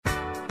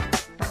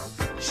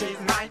She's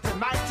mighty,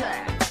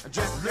 mighty.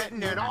 Just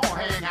letting it all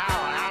hang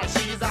out.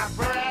 She's a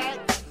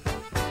freak.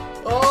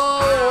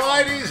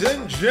 Oh, ladies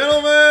and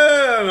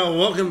gentlemen,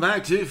 welcome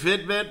back to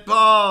Fitbit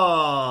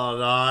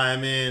Pod.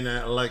 I'm in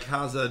La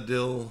Casa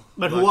del...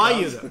 But who are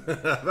you,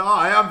 though? Oh,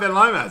 I'm Ben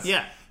Lomas.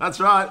 Yeah.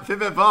 That's right,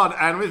 Fitbit Pod.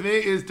 And with me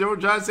is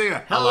Dylan Jones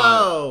Singer.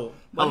 Hello.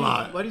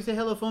 Hello. Why do you say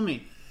hello for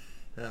me?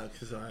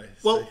 Because I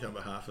Well- speak on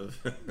behalf of...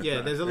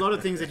 Yeah, there's a lot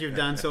of things that you've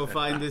done so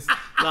far in this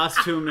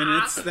last 2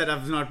 minutes that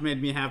have not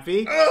made me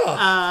happy. Oh,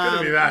 it's good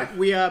to be back.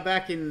 We are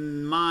back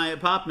in my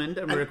apartment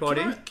and we're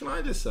recording, Can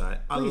I just say,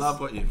 I Please.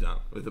 love what you've done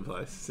with the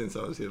place since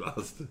I was here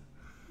last.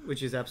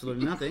 which is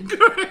absolutely nothing.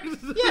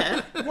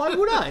 Yeah, why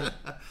would I?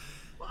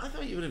 Well, I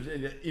thought you would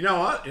have... You know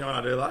what? You know what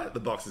I do like? The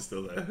box is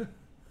still there.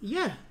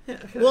 Yeah.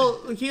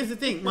 Well, here's the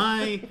thing.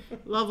 My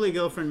lovely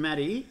girlfriend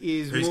Maddie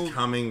is Who's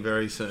coming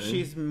very soon.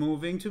 She's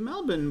moving to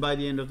Melbourne by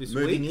the end of this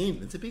moving week.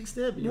 in. It's a big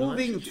step. in your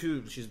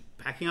relationship. She's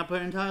packing up her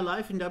entire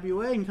life in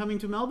WA and coming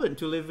to Melbourne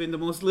to live in the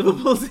most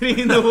livable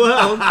city in the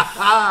world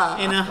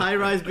in a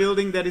high-rise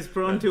building that is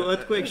prone to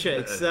earthquake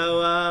shakes.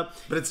 So,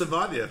 But it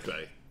survived the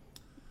earthquake.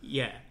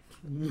 yeah.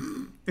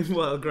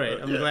 Well,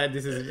 great. I'm glad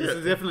this is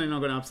definitely not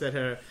going to upset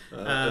her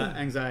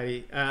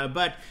anxiety.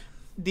 But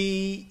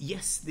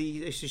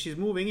she's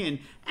moving in.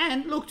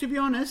 And look, to be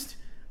honest,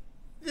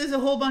 there's a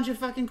whole bunch of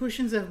fucking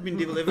cushions that have been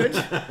delivered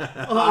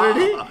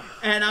already,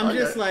 and I'm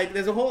just like,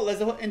 there's a whole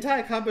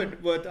entire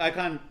cupboard. But I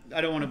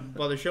don't want to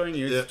bother showing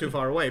you. It's too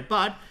far away.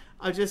 But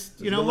I just,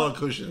 There's a lot of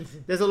cushions.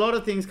 there's a lot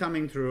of things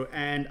coming through,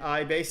 and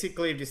I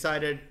basically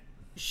decided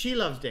she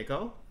loves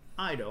deco.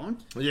 I don't.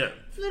 Yeah,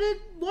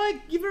 Why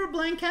give her a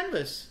blank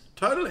canvas?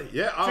 totally.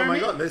 Yeah. Oh Do you know my what I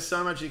god, mean? there's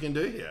so much you can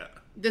do here.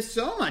 There's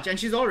so much, and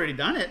she's already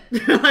done it.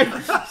 Like,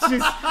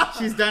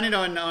 she's done it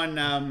on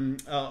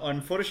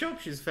Photoshop.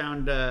 She's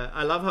found.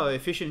 I love how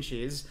efficient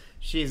she is.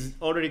 She's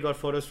already got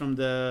photos from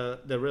the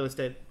real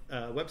estate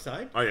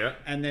website. Oh yeah.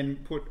 And then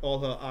put all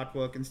her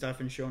artwork and stuff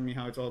and shown me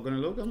how it's all going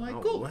to look. I'm like,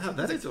 Oh, cool. wow,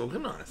 that is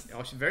organised.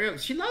 Oh,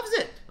 she loves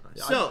it.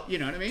 So you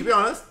know what I mean. To be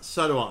honest,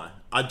 so do I.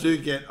 I do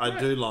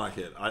like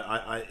it.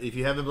 I if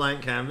you have a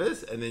blank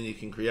canvas and then you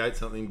can create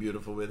something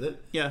beautiful with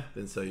it, Yeah.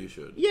 then so you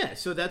should. Yeah,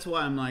 so that's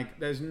why I'm like,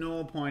 there's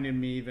no point in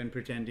me even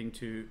pretending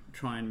to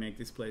try and make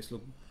this place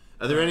look.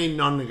 Are there any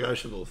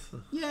non-negotiables?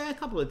 Yeah, a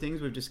couple of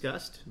things we've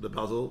discussed. The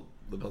puzzle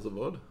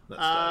board. That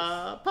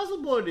stays.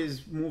 Puzzle board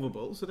is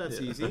movable, so that's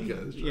easy. okay,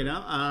 that's true. You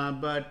know,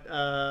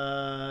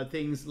 but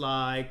things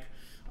like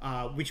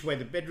which way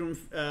the bedroom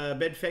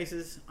bed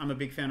faces. I'm a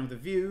big fan of the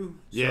view,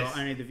 so Yes.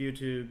 I need the view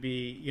to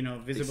be,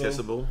 visible,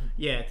 Accessible.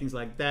 Yeah, things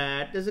like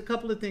that. There's a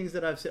couple of things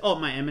that I've said. Oh,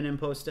 my Eminem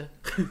poster.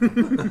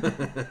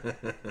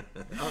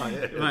 Oh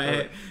yeah.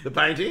 My- the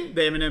painting.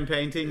 The Eminem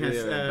painting has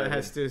Yeah,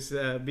 has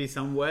to be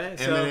somewhere.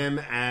 So,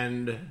 Eminem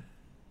and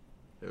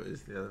who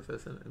is the other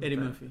person? Eddie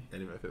Murphy.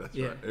 Eddie Murphy. That's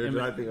Yeah, right. Who did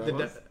I think I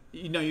was?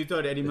 you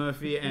thought Eddie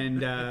Murphy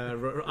and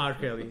R.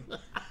 Kelly.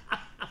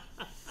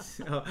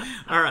 So,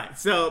 all right,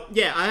 so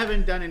yeah, I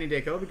haven't done any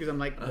deco because I'm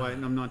like, why?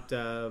 I'm not,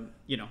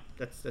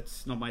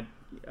 that's not my.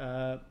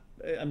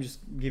 I'm just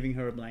giving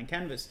her a blank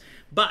canvas.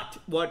 But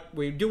what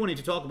we do want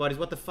to talk about is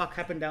what the fuck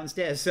happened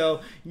downstairs.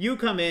 So you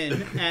come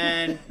in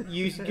and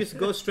you just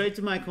go straight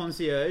to my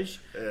concierge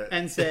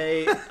and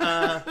say,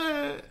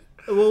 well,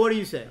 what do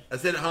you say? I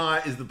said, "Hi,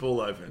 is the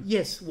pool open?"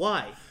 Yes,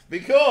 why?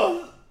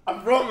 Because I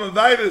brought my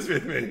bathers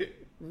with me.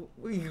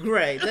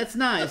 Great, that's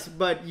nice,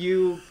 but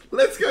you...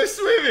 Let's go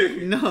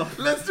swimming. No.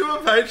 Let's do a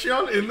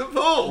Patreon in the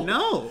pool.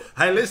 No.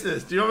 Hey,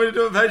 listeners, do you want me to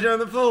do a Patreon in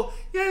the pool?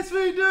 Yes,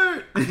 we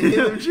do. I can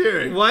hear them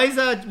cheering. Why is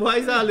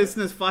our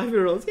listeners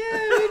 5-year-olds? Yeah,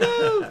 we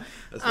do.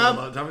 That's not a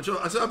lot of time.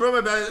 So I brought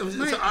my bathers.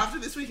 So after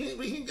this, we can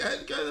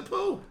go to the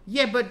pool.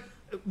 Yeah, but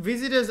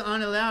visitors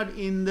aren't allowed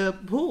in the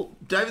pool.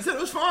 David said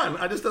it was fine.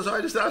 I just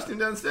asked him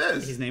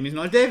downstairs. His name is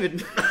not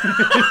David.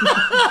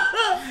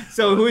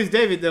 So who is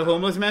David? The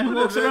homeless man who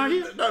walks around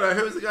here? No.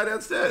 Who was the guy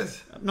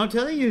downstairs? I'm not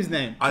telling you his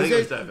name. I think it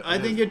was David. I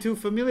think you're too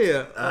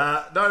familiar.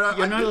 No.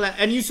 You're not allowed.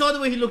 And you saw the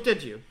way he looked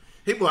at you.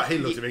 He looked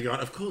at me going,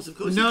 of course,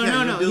 No, you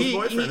can. no. You're Bill's He-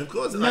 boyfriend, of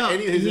course. no, Like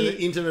anyone who's he- an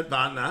intimate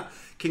partner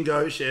can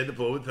go share the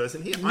pool with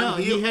person here. No,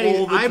 I'm here he had all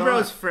his the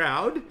eyebrows time.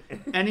 frowned,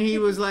 and he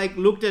was like,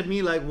 looked at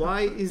me like,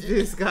 why is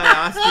this guy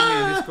asking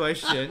me this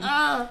question?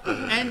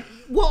 And,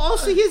 well,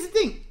 also, here's the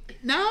thing.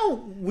 Now,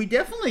 we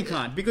definitely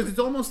can't, because it's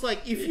almost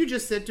like if you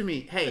just said to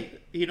me, hey,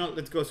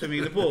 let's go swimming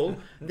in the pool,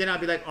 then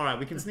I'd be like, all right,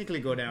 we can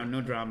sneakily go down,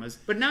 no dramas.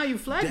 But now you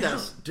flagged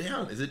us.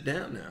 Down. Is it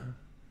down now?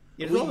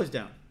 It's always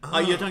down. Oh,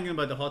 you're talking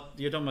about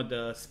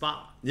the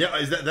spa. Yeah,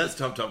 that's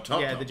top.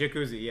 Yeah, the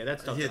jacuzzi. Yeah,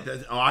 that's top. Yeah,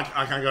 top.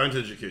 I can't go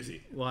into the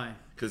jacuzzi Why?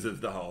 because of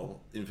the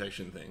whole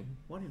infection thing.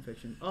 What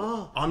infection?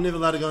 Oh, I'm never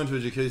allowed to go into a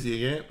jacuzzi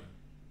again.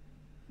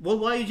 well,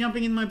 why are you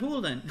jumping in my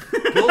pool then?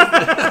 What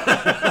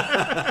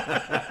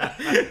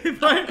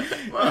the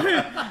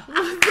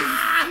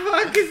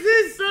fuck is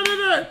this?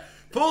 No.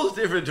 Pool's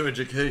different to a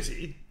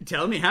jacuzzi.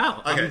 Tell me how.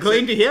 Okay, I'm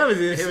going to hear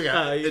this. Here we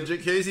go. The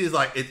jacuzzi is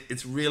like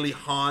it's really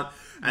hot.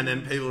 and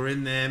then people are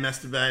in there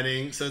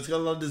masturbating. So it's got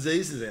a lot of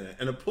diseases in it.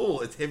 And a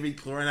pool, it's heavy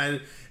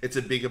chlorinated. It's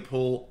a bigger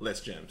pool,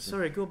 less germs.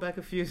 Sorry, go back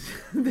a few.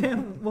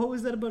 What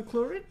was that about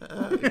chlorine? Well,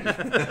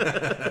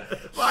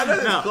 I know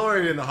there's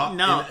chlorine in the hot.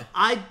 No,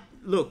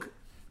 look.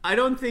 I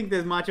don't think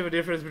there's much of a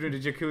difference between a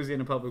jacuzzi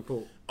and a public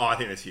pool. Oh, I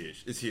think it's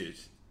huge. It's huge.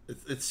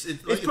 It's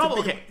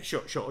Probably a big- okay.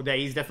 Sure. There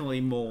is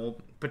definitely more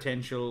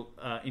potential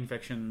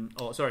infection,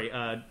 or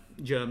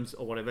germs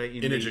or whatever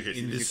in In a the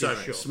jacuzzi, there's jacuzzi, so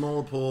much. sure.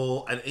 Smaller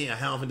pool, and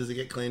how often does it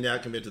get cleaned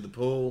out compared to the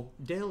pool?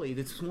 Daily,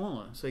 it's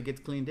smaller, so it gets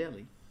cleaned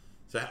daily.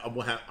 So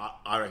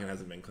I reckon it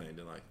hasn't been cleaned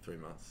in like 3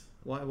 months.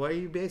 Why are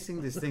you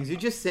basing these things? You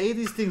just say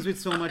these things with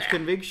so much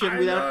conviction I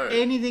without know.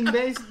 anything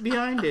based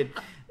behind it.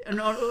 And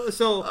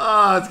so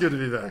Oh, it's good to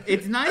be back.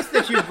 it's nice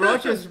that you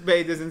brought your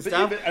bathers and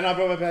stuff. And I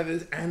brought my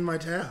bathers and my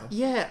towel.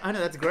 Yeah, I know,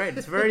 that's great.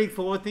 It's very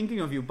forward thinking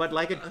of you. But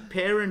like a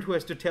parent who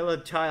has to tell a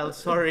child,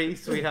 sorry,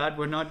 sweetheart,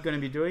 we're not going to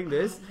be doing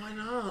this. Why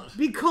not?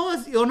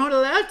 Because you're not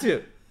allowed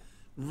to.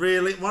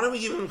 Really? Why don't we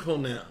give him a call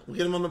now? We'll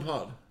get him on the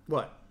pod.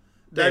 What?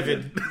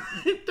 David,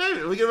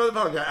 we'll get him on the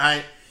pod. Go,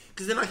 hey,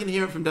 because then I can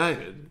hear it from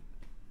David.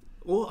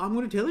 Well, I'm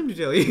going to tell him to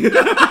tell you.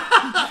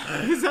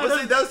 Well,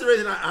 see, that's the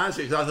reason I asked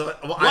you. Because I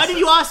thought, Why did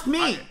you ask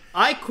me?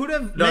 I could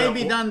have No,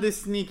 maybe done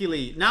this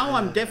sneakily. Now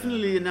I'm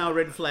definitely now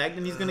red flagged,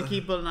 and he's going to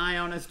keep an eye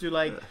on us to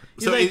like.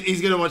 So like, he's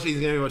going to watch. He's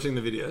going to be watching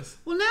the videos.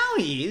 well, now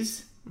he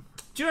is.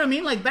 Do you know what I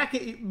mean? Like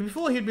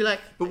before, he'd be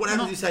like. But what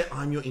happens "No." if you say,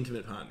 I'm your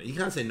intimate partner? You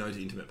can't say no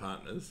to intimate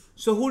partners.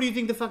 So who do you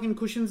think the fucking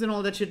cushions and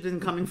all that shit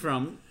is coming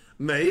from?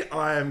 Me,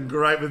 I am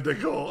great with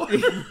decor.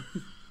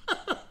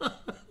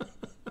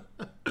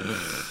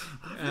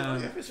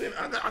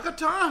 I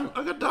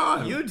got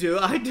time. You do.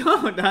 I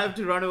don't. I have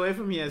to run away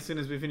from here as soon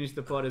as we finish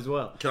the pod as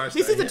well. Can I This stay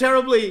is a here?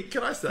 terribly.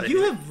 Can I stay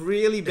You here? have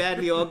really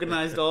badly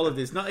organized all of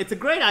this. No, it's a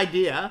great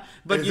idea,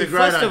 but It's you a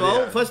great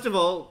idea. first of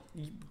all,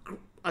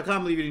 I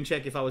can't believe you didn't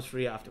check if I was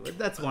free afterward.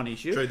 That's one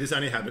issue. True, this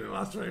only happened in the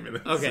last 20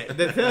 minutes. Okay.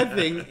 The third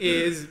thing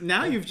is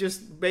now you've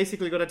just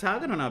basically got a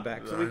target on our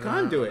back, so we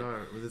can't do it. No,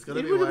 there's got to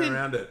It be a would've way been-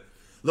 around it.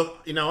 Look,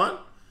 you know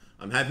what?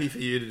 I'm happy for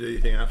you to do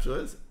your thing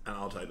afterwards, and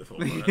I'll take the fall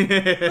for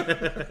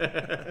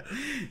it.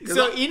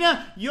 So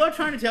you're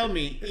trying to tell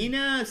me in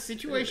a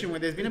situation where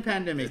there's been a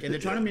pandemic and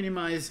they're trying to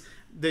minimize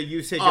the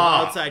usage of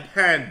outside.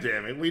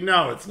 Pandemic. We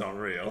know it's not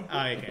real. Oh,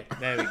 okay,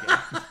 there we go.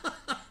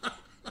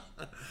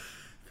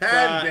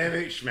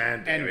 Pandemic,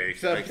 Anyway, schmandemic.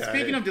 so Okay.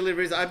 speaking of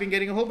deliveries, I've been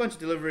getting a whole bunch of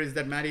deliveries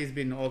that Maddie's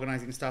been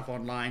organizing stuff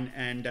online,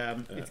 and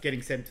it's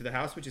getting sent to the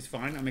house, which is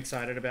fine. I'm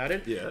excited about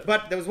it. Yeah.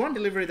 But there was one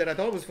delivery that I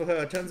thought was for her.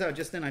 It turns out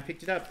just then I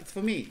picked it up. It's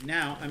for me.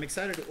 Now I'm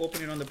excited to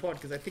open it on the pod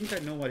because I think I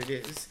know what it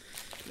is.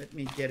 Let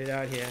me get it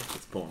out here.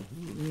 It's porn.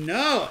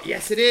 No,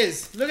 yes it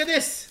is. Look at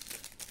this.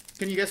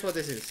 Can you guess what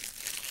this is?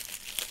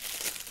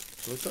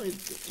 Looks like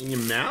it's in your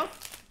mouth?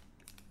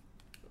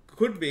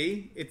 Could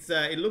be. It's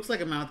it looks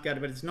like a mouth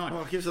guard, but it's not.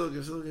 Oh, give us a look,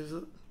 give us a look, give us a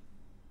look.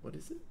 What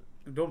is it?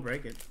 Don't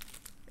break it.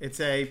 It's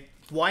a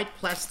white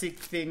plastic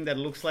thing that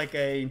looks like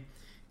a.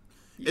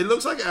 It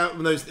looks like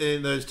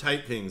those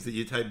tape things that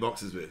you tape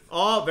boxes with.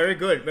 Oh, very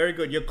good, very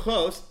good. You're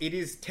close. It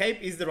is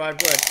tape is the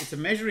right word. It's a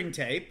measuring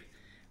tape,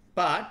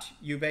 but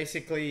you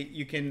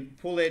can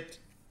pull it.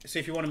 So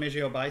if you want to measure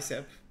your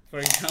bicep, for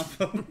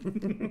example,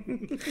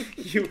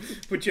 you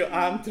put your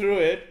arm through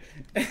it.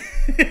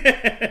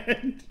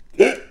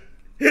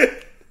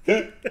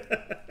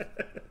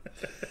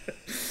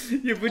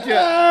 You put your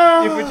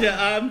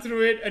arm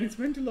through it, and it's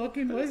meant to lock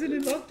in. Why isn't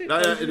it locked in? No,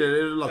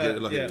 it'll lock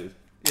it. Yeah. It is.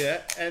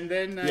 Yeah, and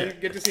then Yeah. you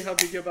get to see how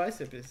big your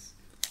bicep is.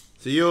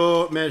 So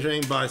you're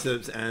measuring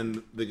biceps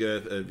and the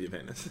girth of your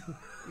penis.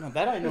 Now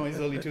that I know is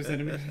only 2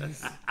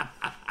 centimeters.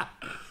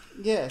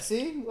 Yeah,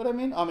 see what I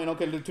mean? I mean,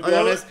 okay,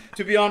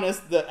 to be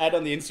honest, the ad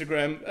on the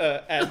Instagram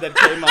ad that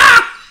came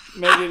up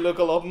made it look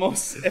a lot more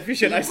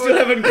efficient. I still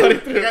haven't got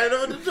it through. Okay,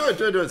 no,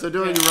 do it. So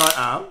do it on your right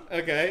arm.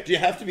 Okay. Do you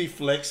have to be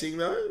flexing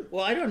though?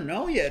 Well, I don't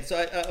know yet, so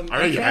I'm I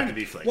know you trying- have to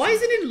be flexible. Why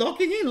isn't it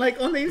locking in? Like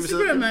on the was a-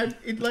 Instagram ad,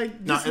 it like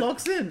No, just it-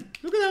 locks in.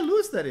 Look at how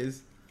loose that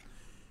is.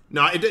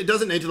 No, it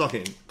doesn't need to lock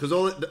in because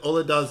all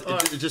it does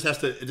it just has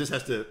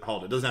to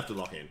hold. It doesn't have to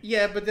lock in.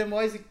 Yeah, but then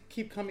why does it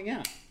keep coming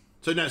out?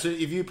 So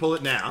if you pull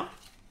it now,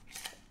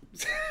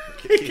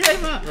 It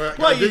came out. right,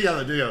 Well, do the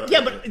other.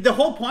 Yeah, but the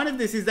whole point of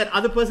this is that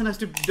other person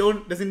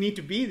doesn't need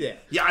to be there.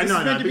 Yeah, I This know,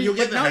 is meant to but be- you'll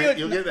get now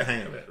you'll get the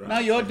hang of it. Right? Now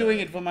you're Okay. doing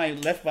it for my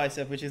left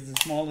bicep, which is the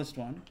smallest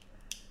one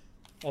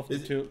of the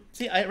two.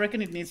 See, I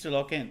reckon it needs to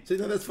lock in. See,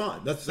 no, that's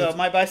fine. That's So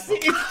my bicep,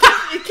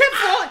 it kept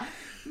falling.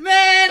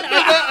 Man,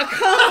 I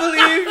can't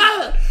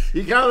believe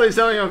you can't believe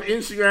something on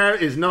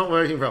Instagram is not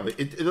working properly.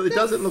 It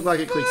doesn't look like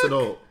it clicks at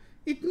all.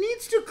 it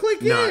needs to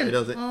click No, in. it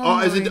doesn't. Oh,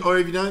 Or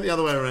if you done it the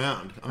other way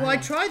around. well, I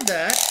tried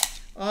that.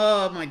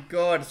 Oh my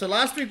god! So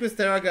last week was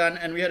Theragun,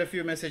 and we had a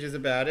few messages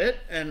about it.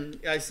 And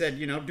I said,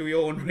 do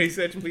your own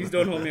research. Please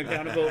don't hold me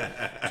accountable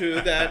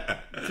to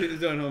that. Please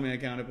don't hold me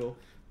accountable.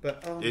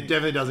 But oh my It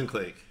definitely doesn't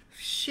click.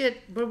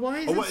 shit! But why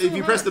is Oh, it what- so if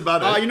you press hard? the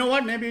button- Oh, you know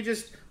what? Maybe you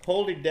just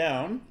hold it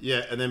down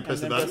Yeah, and then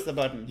press and the then button. press the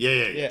button.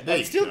 Yeah. There It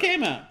you still go.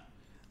 came out.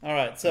 All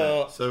right.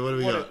 So So what do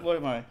we got? What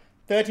am I?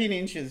 13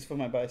 inches for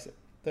my bicep.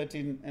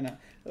 13 and a...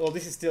 Well,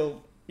 this is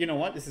still... You know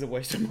what? This is a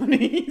waste of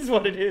money, is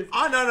what it is.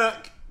 Oh, no.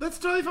 That's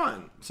totally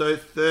fine. So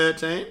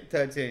 13?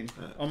 13.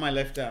 On my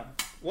left arm.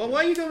 Well,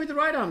 why are you going with the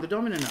right arm, the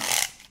dominant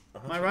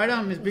arm? My right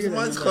arm is bigger than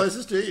Mine's the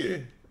closest to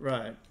you.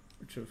 Right.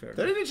 True, fair enough.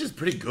 13 inches is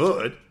pretty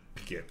good.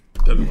 Yeah,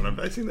 don't know what I'm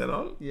basing that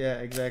on. Yeah,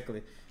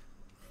 exactly.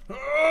 Look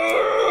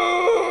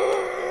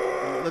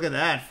at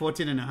that,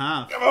 14 and a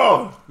half. Come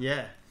on!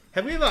 Yeah.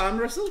 Have we ever arm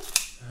wrestled?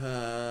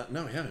 No,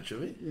 we haven't, should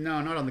we?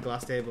 No, not on the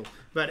glass table.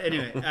 But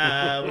anyway,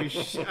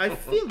 I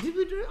feel, did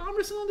we do arm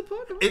wrestle on the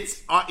pod?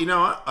 It's, you know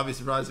what? I'd be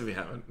surprised if we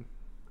haven't.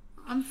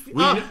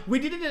 We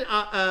did it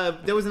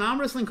at, there was an arm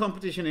wrestling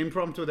competition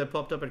impromptu that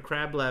popped up at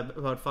Crab Lab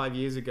about 5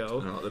 years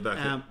ago. Oh,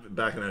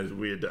 back in those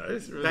weird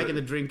days. Really? Back in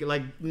the drink,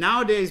 like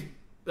nowadays,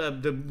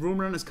 the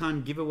room runners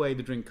can't give away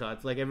the drink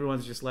cards. Like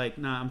everyone's just like,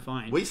 nah, I'm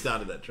fine. We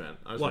started that trend.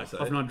 I just want to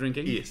say. Of not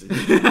drinking? Yes.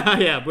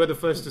 Yeah, we're the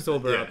first to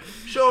sober up.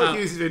 Sure,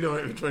 Hughes has been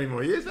doing it for 20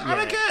 more years. I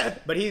don't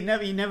care. But he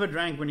never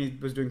drank when he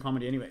was doing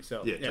comedy anyway.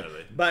 So yeah.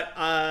 Totally. But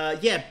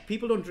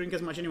people don't drink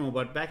as much anymore.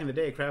 But back in the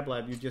day, Crab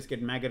Lab, you just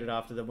get maggoted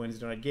after the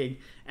Wednesday night gig,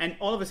 and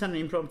all of a sudden,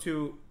 an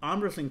impromptu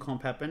arm wrestling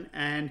comp happened,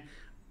 and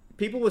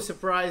people were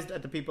surprised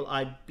at the people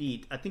I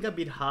beat. I think I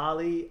beat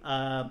Harley,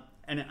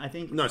 and I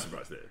think no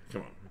surprise there.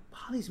 Come on,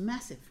 Harley's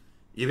massive.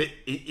 Yeah, but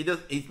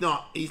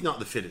he's not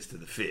the fittest of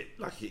the fit.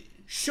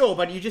 Sure,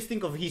 but you just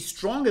think of he's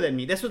stronger than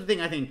me. That's what the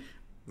thing I think.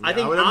 Yeah, I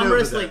think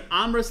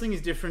arm wrestling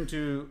is different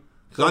to.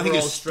 Because I think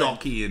it's strength.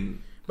 stocky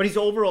and. But he's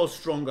overall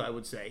stronger, I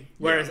would say.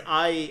 Whereas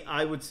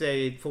I would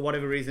say, for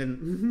whatever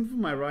reason,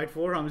 my right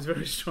forearm is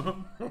very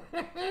strong.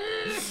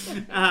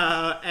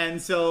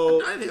 And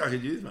so... I don't think I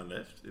could use my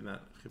left in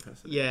that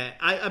capacity. Yeah,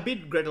 I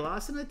beat Greta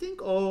Larson, I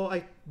think, or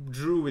I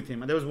drew with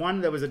him. There was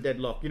one that was a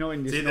deadlock. You know,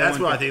 in this... See, that's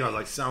what I think. I was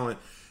like, someone...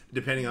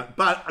 Depending on...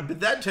 But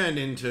that turned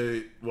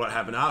into what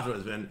happened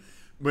afterwards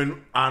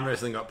when arm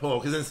wrestling got poor.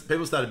 Because then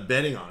people started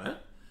betting on it.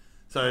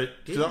 So,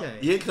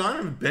 because I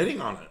remember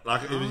betting on it.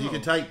 Like, it was, you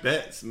could take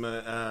bets.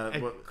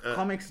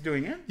 Comics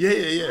doing it?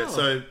 Yeah. Oh.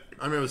 So,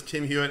 I remember it was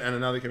Tim Hewitt and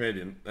another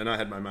comedian, and I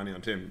had my money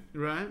on Tim.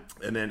 Right.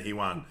 And then he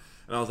won.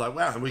 And I was like,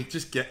 wow, we're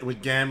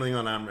gambling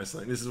on arm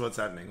wrestling. This is what's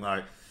happening.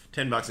 Like,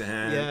 $10 a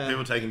hand,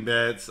 people taking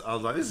bets. I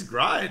was like, this is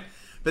great.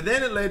 But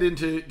then it led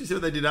into, do you see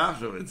what they did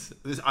afterwards?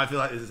 I feel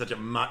like this is such a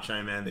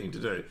macho man thing to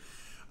do.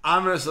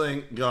 Arm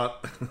wrestling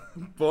got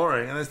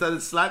boring, and they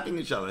started slapping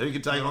each other. Who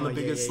could take on the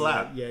biggest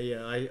slap?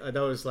 Yeah. I that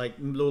was like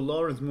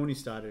Lawrence Mooney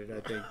started it, I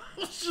think.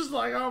 It's just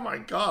like, oh my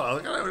god,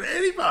 I don't want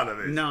any part of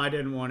this. No, I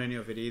didn't want any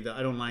of it either.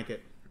 I don't like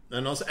it.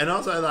 And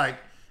also like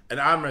an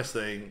arm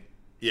wrestling.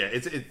 Yeah,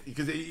 it's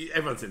because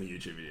everyone's in the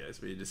YouTube videos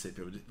where you just see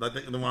people like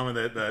the one with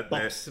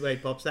the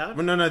pops out.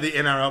 Well, no, the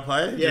NRL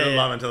player,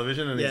 live on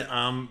television, and his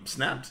arm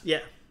snapped. Yeah,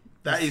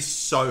 that is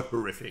so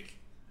horrific.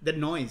 The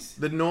noise,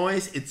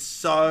 it's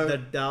so the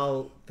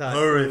dull,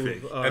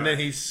 horrific. And then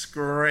he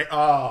screamed.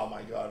 Oh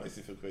my god, it makes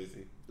me feel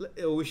queasy.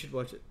 We should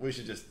watch it. We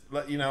should just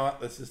you know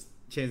what? Let's just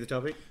change the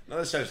topic. No,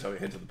 let's change the topic.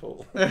 Head to the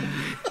pool.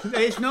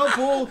 There's no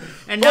pool,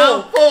 and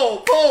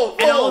pool.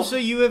 And also,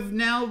 you have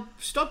now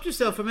stopped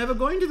yourself from ever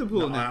going to the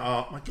pool.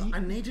 Now. Oh my god, I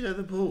need to go to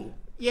the pool.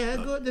 Yeah,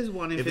 good. There's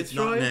one in if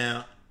Fitzroy. It's not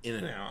now,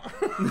 in an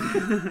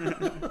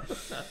hour.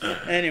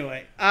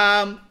 Anyway,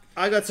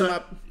 I got some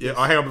up. Yeah,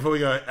 hang on before we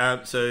go.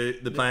 So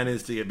the plan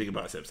is to get bigger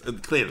biceps.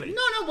 Clearly.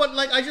 No, but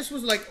like I just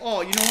was like, oh,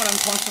 you know what? I'm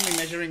constantly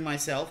measuring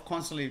myself,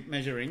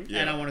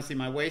 and I want to see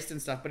my waist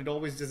and stuff, but it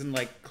always doesn't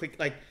like click.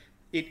 Like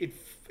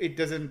it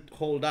doesn't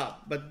hold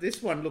up. But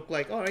this one looked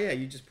like, oh yeah,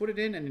 you just put it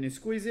in and then you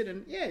squeeze it,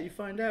 and yeah, you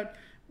find out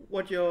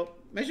what your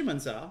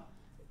measurements are.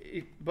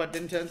 But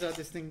then turns out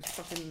this thing's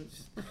fucking.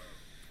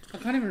 I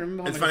can't even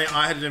remember. It's funny.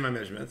 I had to do my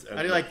measurements.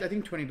 I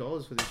think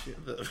 $20 for this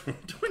shit.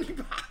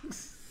 $20.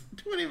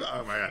 $20.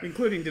 Oh my god!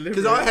 Including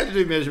delivery. Because I had to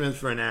do measurements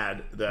for an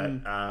ad that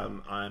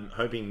I'm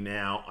hoping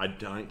now I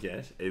don't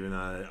get, even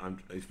though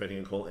I'm expecting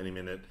a call any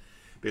minute,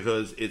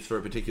 because it's for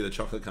a particular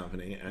chocolate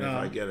company, and if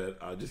I get it,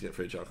 I'll just get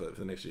free chocolate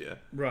for the next year.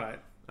 Right.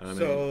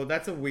 So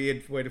that's a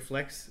weird way to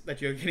flex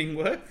that you're getting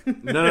work.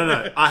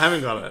 No. I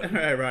haven't got it.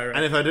 Right.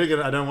 And if I do get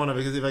it, I don't want it,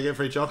 because if I get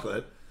free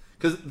chocolate,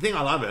 because the thing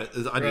I love it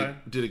is I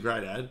did a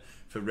great ad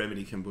for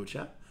Remedy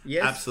Kombucha.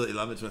 Yes. Absolutely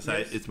love it. It's my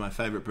it's my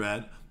favourite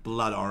brand.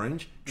 Blood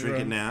orange. Drink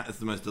it now. It's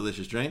the most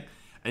delicious drink.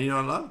 And you know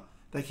what I love?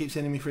 They keep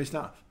sending me free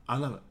stuff. I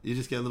love it. You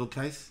just get a little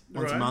case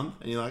once a month,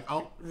 and you're like,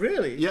 oh,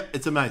 really? Yep,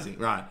 it's amazing,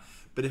 right?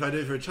 But if I do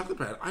it for a chocolate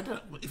brand, I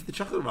don't. If the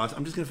chocolate arrives,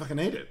 I'm just gonna fucking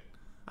eat it.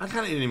 I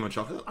can't eat any more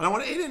chocolate. I don't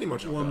want to eat any more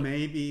chocolate. Well,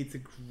 maybe it's a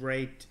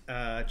great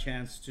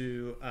chance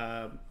to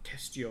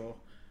test your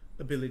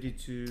ability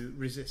to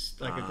resist,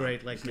 like a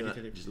great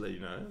meditative. Just let you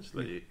know. Just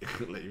let you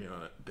know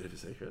a bit of a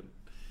secret.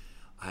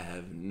 I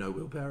have no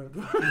willpower.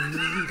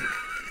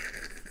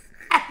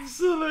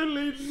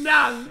 Absolutely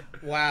none.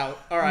 Wow.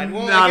 All right.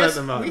 Well, none I guess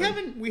at the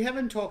moment. we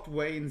haven't talked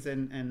weigh-ins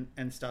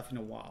and stuff in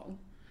a while.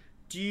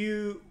 Do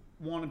you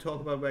want to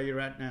talk about where you're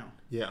at now?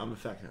 Yeah, I'm a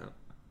fat cunt.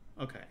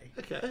 Okay.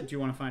 Do you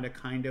want to find a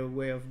kinder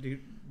way of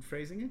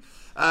phrasing it?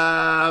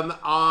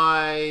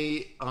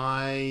 Okay.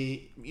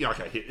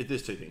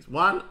 There's two things.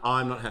 One,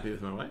 I'm not happy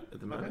with my weight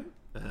at the moment.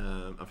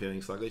 I'm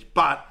feeling sluggish,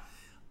 but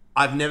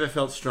I've never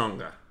felt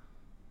stronger.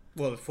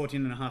 Well,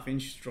 14.5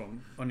 inch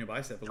strong on your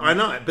bicep. I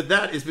know, but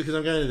that is because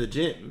I'm going to the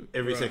gym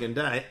every second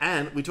day,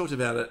 and we talked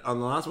about it on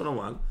the last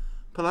one-on-one.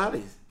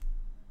 Pilates,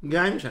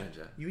 game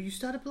changer. You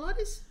started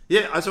Pilates?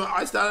 Yeah, so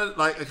I started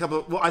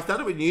I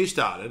started when you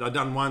started. I'd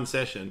done one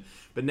session,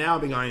 but now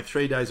I've been going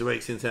 3 days a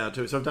week since hour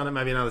 2. So I've done it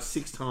maybe another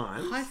 6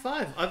 times. High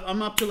five!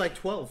 I'm up to like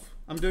 12.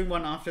 I'm doing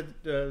one after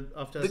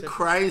the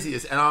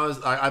craziest. And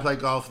I played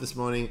golf this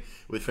morning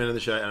with a friend of the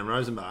show, Adam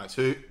Rosenbach,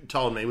 who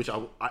told me, which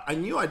I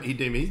knew he'd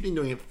do me. He's been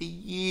doing it for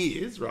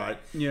years, right?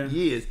 Yeah.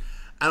 Years.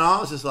 And I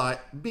was just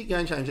like, big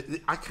game changer.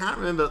 I can't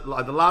remember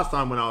like the last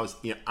time when I was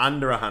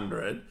under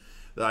 100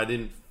 that I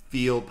didn't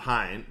feel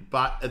pain.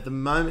 But at the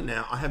moment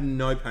now, I have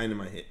no pain in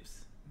my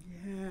hips.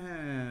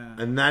 Yeah.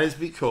 And that is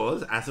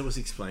because, as it was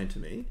explained to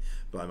me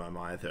by my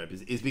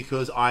myotherapist, is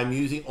because I'm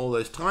using all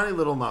those tiny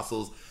little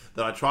muscles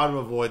that I try to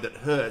avoid that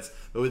hurts.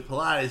 But with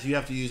Pilates, you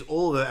have to use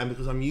all of them. And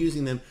because I'm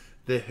using them,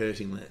 they're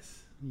hurting less.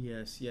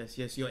 Yes.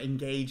 You're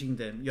engaging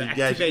them. You're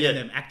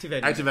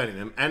activating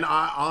them. And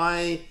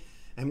I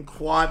am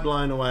quite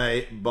blown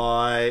away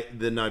by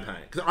the no pain.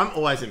 Because I'm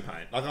always in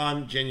pain. Like,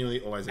 I'm genuinely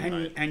always in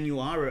pain. And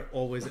you are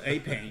always a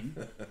pain.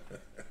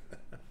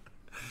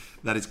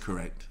 That is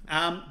correct.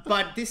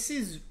 But this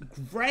is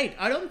great.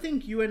 I don't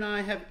think you and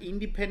I have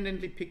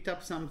independently picked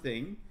up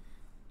something.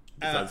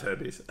 Besides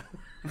herpes.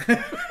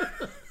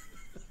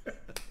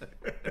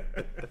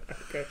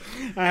 Okay.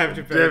 I have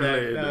to pay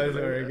that. That was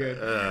very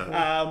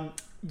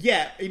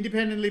good.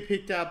 Independently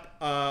picked up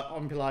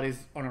on Pilates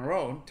on our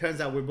own. Turns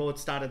out we both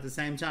start at the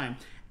same time.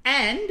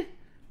 And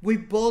we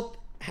both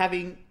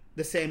having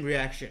the same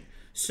reaction.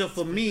 So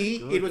for me,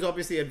 it was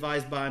obviously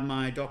advised by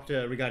my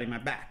doctor regarding my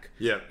back.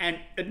 Yeah. And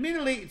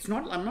admittedly,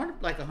 I'm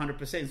not like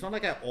 100%. It's not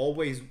like I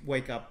always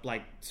wake up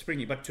like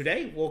springy. But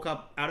today, woke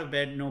up out of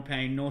bed, no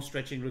pain, no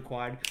stretching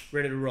required,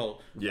 ready to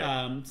roll.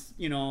 Yeah.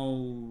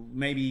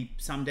 Maybe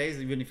some days,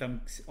 even if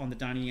I'm on the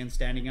dining and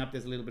standing up,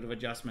 there's a little bit of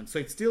adjustment. So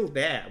it's still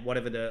there,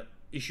 whatever the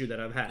issue that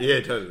I've had.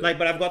 Yeah, totally.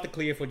 But I've got the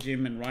clear for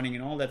gym and running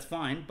and all, that's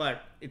fine.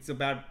 But it's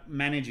about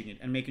managing it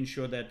and making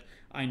sure that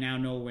I now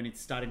know when it's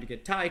starting to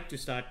get tight to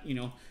start,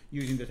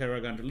 using the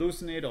Theragun to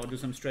loosen it or do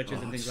some stretches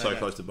and things like that. So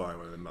close to buying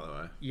one of them, by the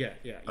way. Yeah.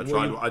 I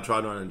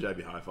tried one on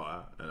JB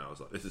Hi-Fi and I was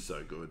like, this is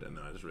so good. And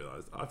then I just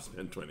realised I've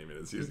spent 20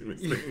 minutes using this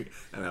thing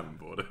and haven't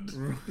bought it.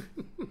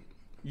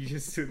 You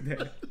just stood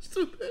there.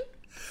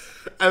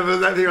 And for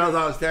that thing, I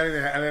was standing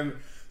there and then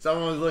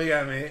someone was looking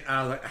at me and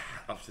I was like,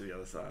 off to the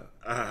other side.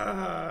 And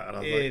I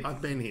was like,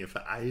 I've been here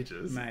for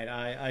ages. Mate,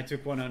 I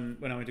took one on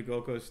when I went to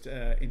Gold Coast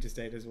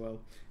Interstate as well.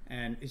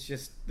 And it's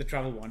just the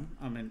travel one.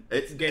 I mean,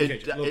 it's a game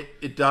changer.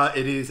 It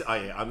is. Oh,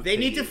 yeah. They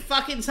need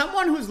to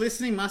someone who's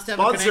listening must have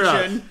Sponsor a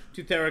connection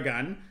to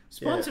Theragun.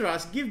 Sponsor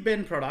us. Give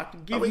Ben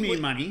product. Give me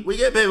money. We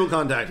get people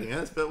contacting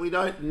us, but we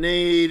don't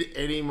need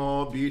any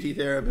more beauty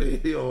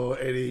therapy or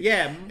any.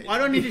 Yeah, I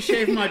don't need to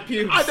shave my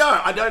pubes.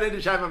 I don't need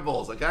to shave my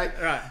balls. Okay.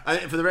 Right.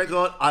 And for the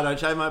record, I don't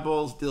shave my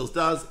balls. Dills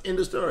does. End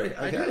of story.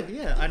 Okay. I do.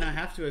 Yeah, and I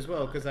have to as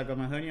well because I've got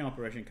my hernia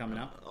operation coming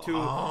up. To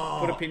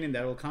put a pin in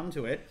that, we'll come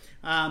to it.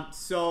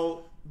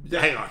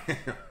 Hang on.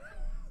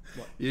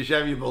 What? You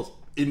shave your balls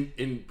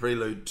in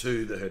prelude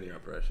to the hernia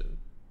operation.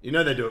 You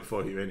know they do it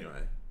for you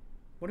anyway.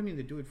 What do you mean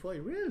they do it for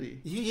you? Really?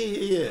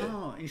 Yeah.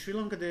 Oh, in Sri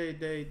Lanka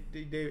they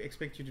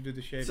expect you to do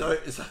the shaving.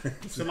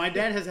 So my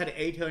dad has had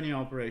 8 hernia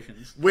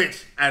operations.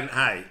 And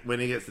hey, when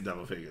he gets to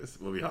double figures,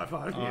 we'll be high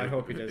fiving. I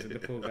hope he does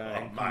it. The poor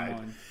guy. Come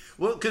on.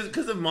 Well,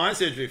 because of my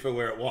surgery for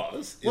where it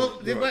was. Well,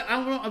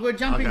 we're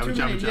jumping too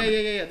many.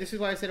 Yeah. This is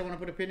why I said I want to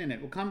put a pin in it.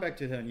 We'll come back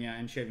to hernia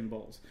and shaving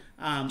balls.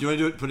 Do you want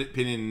to put a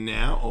pin in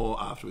now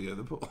or after we go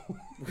to the pool?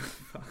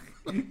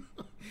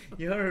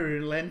 You're a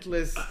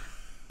relentless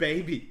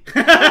baby.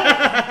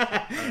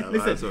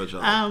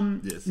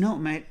 Listen, yes. No,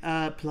 mate.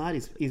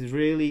 Pilates is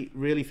really,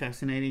 really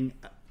fascinating.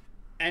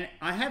 And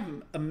I have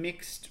a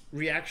mixed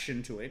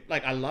reaction to it.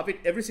 Like, I love it.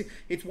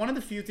 It's one of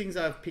the few things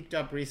I've picked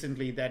up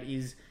recently that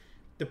is...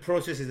 The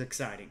process is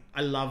exciting. I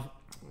love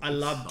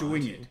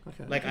doing it.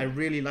 Okay. Like, I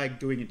really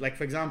like doing it. Like,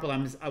 for example,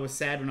 I was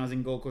sad when I was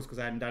in Gold Coast because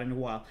I hadn't done it in a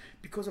while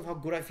because of how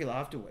good I feel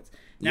afterwards.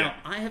 Now,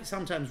 I have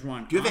sometimes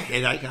run... Do you have a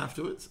headache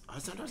afterwards? I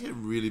sometimes get a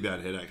really bad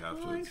headache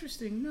afterwards. Oh,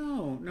 interesting.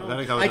 No.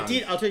 I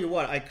did. I'll tell you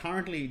what. I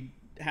currently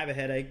have a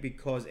headache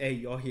because A,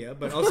 you're here,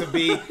 but also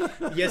B,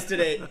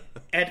 yesterday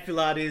at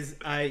Pilates,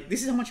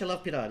 this is how much I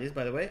love Pilates,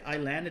 by the way. I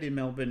landed in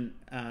Melbourne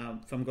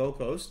from Gold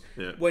Coast.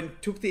 Yeah.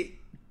 Took the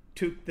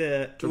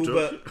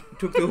Uber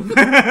to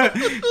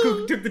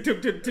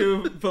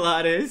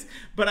Pilates,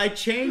 but I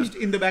changed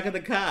in the back of the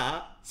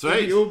car to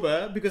the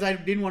Uber because I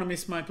didn't want to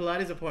miss my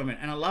Pilates appointment,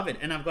 and I love it.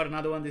 And I've got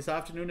another one this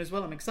afternoon as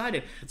well. I'm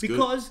excited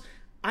because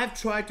I've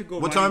tried to go.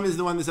 What time is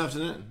the one this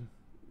afternoon?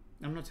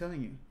 I'm not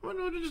telling you. Why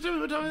don't you just tell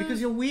me what time it is?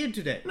 Because you're weird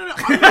today. No,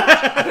 I'm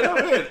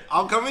not weird.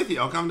 I'll come with you.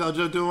 I'll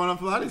do one on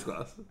Pilates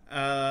class.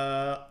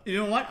 You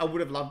know what? I would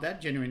have loved that,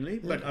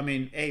 genuinely. Yeah. But, I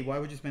mean, why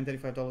would you spend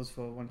 $35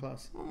 for one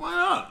class? Well, why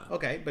not?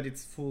 Okay, but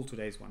it's full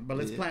today's one. But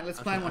let's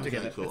plan one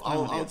together. Cool.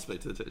 I'll speak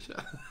to the teacher.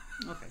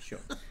 Okay, sure.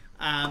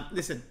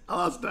 Listen.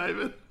 I'll ask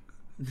David.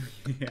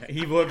 Yeah,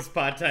 he works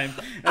part-time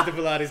at the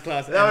Pilates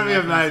class. That would be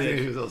and not on amazing stage.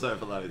 if he was also a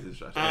Pilates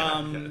instructor.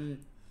 Yeah, okay.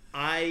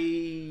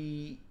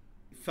 I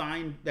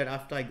find that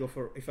after I go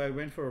for, if I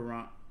went for a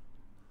run,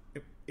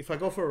 if I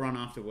go for a run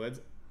afterwards,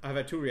 I've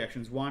had two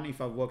reactions. One,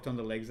 if I've worked on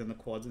the legs and the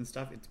quads and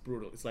stuff, it's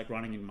brutal. It's like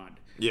running in mud.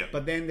 Yeah.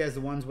 But then there's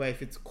the ones where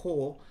if it's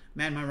core,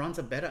 man, my runs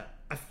are better.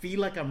 I feel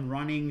like I'm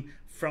running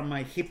from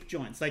my hip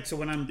joints. Like, so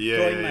when I'm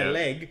throwing my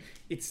leg,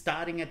 it's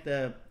starting at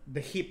the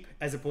hip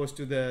as opposed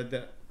to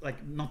the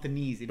like, not the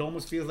knees. It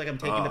almost feels like I'm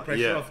taking the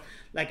pressure off.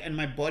 Like, and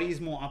my body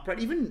is more upright.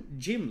 Even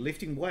gym,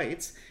 lifting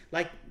weights,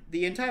 like,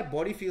 the entire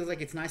body feels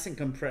like it's nice and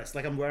compressed.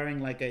 Like I'm wearing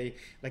like a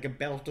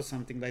belt or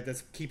something like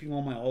that's keeping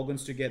all my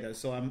organs together.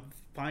 So I'm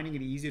finding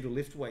it easier to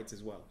lift weights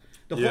as well.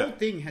 The whole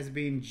thing has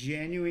been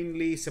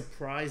genuinely,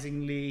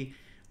 surprisingly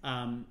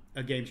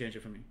a game changer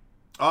for me.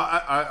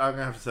 I'm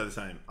gonna have to say the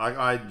same.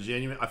 I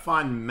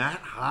find Matt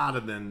harder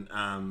than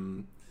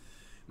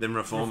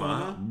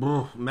Reformer.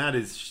 Matt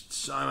is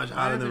so much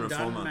harder than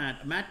Reformer.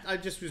 Matt, I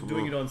just was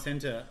doing it on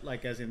Center,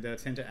 like as in the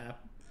Center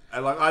app.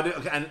 I do,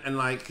 and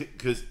like,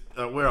 because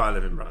where I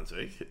live in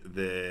Brunswick,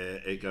 there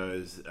it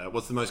goes.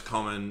 What's the most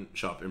common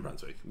shop in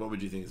Brunswick? What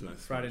would you think is most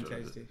Fried and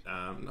common? Tasty.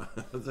 No,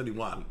 there's only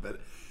one, but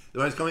the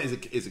most common is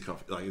a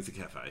coffee, like it's a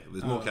cafe.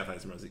 There's more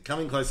cafes in Brunswick.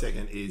 Coming close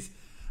second is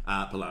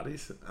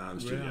Pilates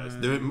studios.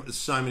 There are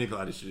so many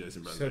Pilates studios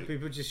in Brunswick. So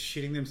people just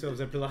shitting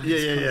themselves at Pilates.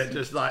 Yeah.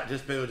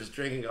 Just people just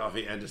drinking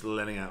coffee and just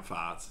letting out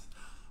farts.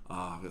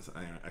 Oh,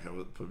 anyway, okay,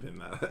 we'll put a pin in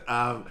that.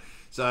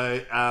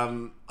 So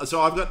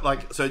I've got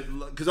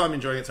because I'm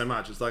enjoying it so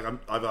much. It's like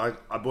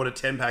I bought a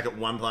 10-pack at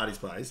one Pilates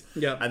place.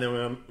 Yeah. And then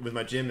when I'm with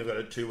my gym, they've got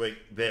a 2-week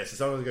there. So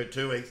sometimes I go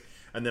 2 weeks,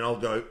 and then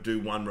I'll go do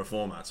one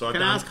Reformer. So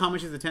Can I ask how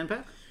much is the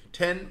 10-pack?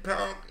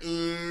 10-pack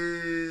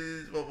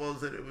is, what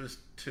was it? It was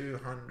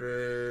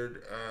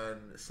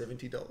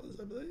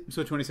 $270, I believe.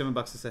 So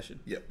 $27 a session.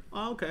 Yep.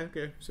 Oh,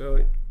 okay.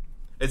 So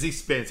it's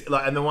expensive.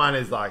 Like, and the one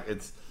is like,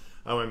 it's,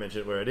 I won't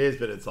mention where it is,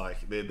 but it's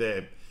like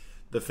they're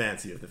the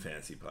fancy of the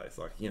fancy place.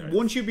 Like, you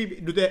know,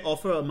 do they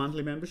offer a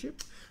monthly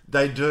membership?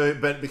 They do,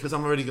 but because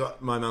I've already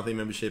got my monthly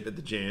membership at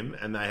the gym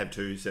and they have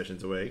 2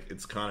 sessions a week,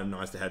 it's kind of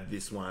nice to have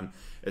this one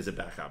as a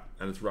backup,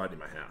 and it's right in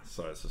my house.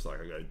 So it's just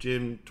like I go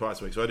gym twice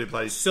a week. So I do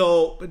play.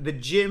 So the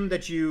gym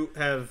that you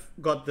have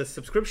got the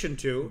subscription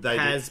to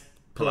has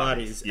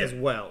Pilates as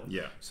well.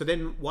 Yeah. So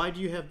then why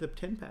do you have the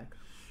 10-pack?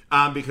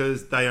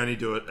 Because they only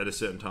do it at a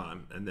certain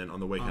time, and then on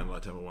the weekend I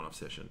like to have a one-off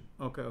session.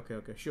 Okay.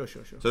 Sure.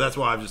 So that's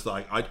why I'm just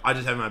like, I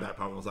just have my back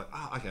pocket. I was like,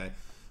 okay.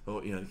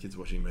 Well, you know, the kids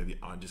watching a movie,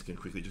 I'm just going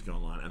to quickly just go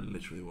online and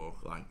literally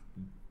walk like,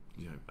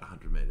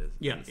 100 meters.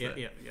 Yeah.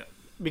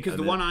 Because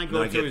the one I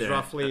go to is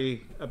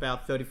roughly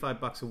about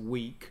 $35 a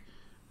week,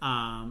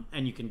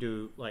 and you can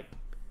do like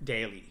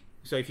daily.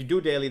 So if you do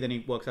daily, then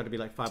it works out to be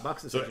like $5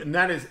 a session. And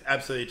that is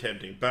absolutely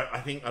tempting. But I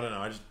think, I don't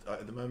know,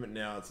 at the moment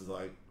now, it's just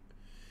like,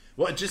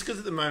 well, just because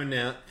at the moment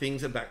now,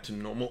 things are back to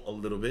normal a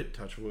little bit.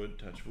 Touch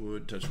wood. But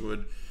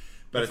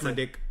that's it's my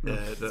dick.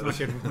 That's my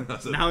kid.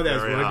 Now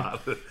there's wood. Hard.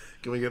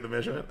 Can we get the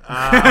measurement?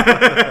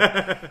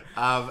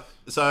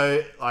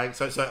 So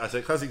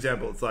classic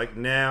example. It's like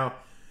now,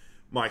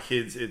 my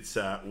kids, it's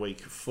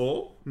week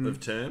 4 of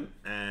term,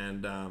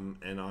 and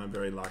I'm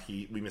very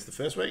lucky. We missed the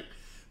first week.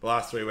 The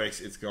last 3 weeks,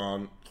 it's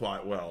gone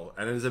quite well,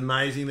 and it is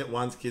amazing that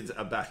once kids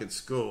are back at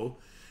school,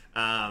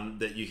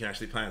 that you can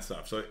actually plan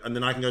stuff. So, and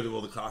then I can go to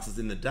all the classes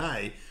in the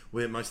day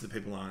where most of the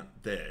people aren't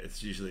there.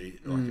 It's usually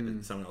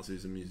like someone else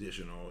who's a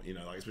musician, or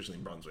like especially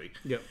in Brunswick.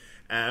 Yep.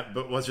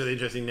 But what's really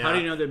interesting now? How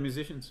do you know they're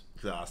musicians?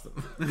 Because I asked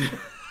them.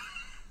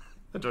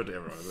 I talk to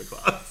everyone in the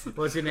class.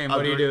 What's your name?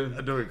 What do you do?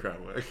 I'm doing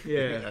crowd work.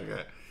 Yeah.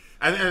 Okay.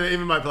 And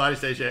even my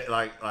Pilates teacher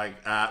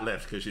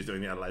left because she's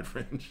doing the Adelaide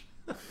Fringe.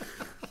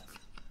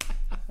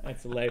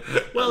 That's late.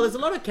 Well, there's a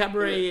lot of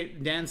cabaret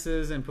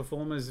dancers and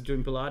performers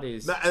doing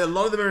Pilates. A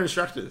lot of them are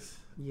instructors.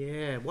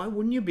 Yeah, why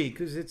wouldn't you be?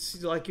 Because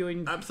it's like you're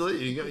in...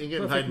 Absolutely. You're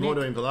getting paid more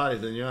doing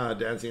Pilates than you are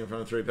dancing in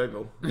front of 3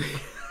 people.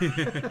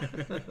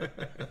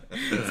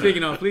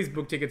 Speaking of, please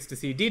book tickets to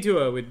see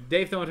Detour with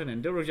Dave Thornton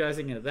and Dilruk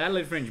Jaising at the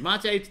Adelaide Fringe,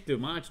 March 8th to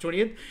March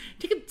 20th.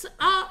 Tickets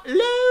are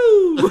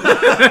low!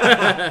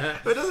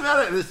 But it doesn't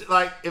matter. If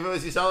it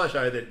was your solo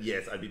show, then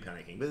yes, I'd be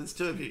panicking. But it's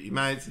 2 of you. Your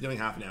mates, you're doing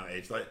half an hour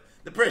each. Like,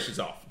 the pressure's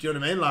off. Do you know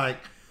what I mean?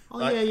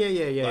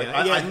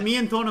 Yeah. Me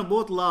and Thorna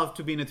both love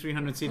to be in a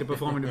 300-seater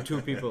performance with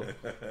 2 people.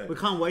 We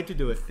can't wait to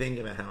do it. Think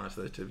about how much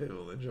those 2 people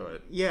will enjoy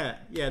it. Yeah.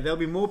 There'll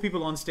be more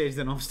people on stage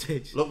than off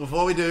stage. Look,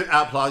 before we do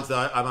our plugs,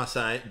 though, I must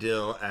say,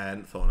 Dill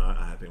and Thorna,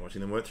 I have been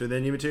watching them work through their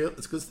new material.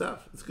 It's good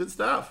stuff.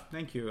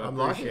 Thank you. I'm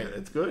liking it.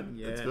 It's good.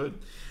 Yeah. It's good.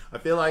 I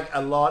feel like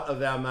a lot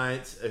of our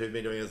mates who've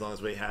been doing it as long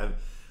as we have,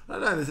 I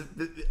don't know, there's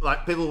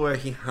people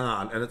working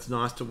hard, and it's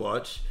nice to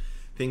watch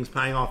things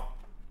paying off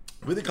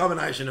with a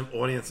combination of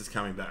audiences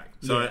coming back.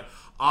 So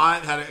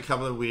I've had a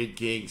couple of weird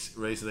gigs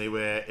recently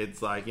where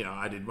it's like,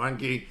 I did one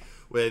gig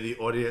where the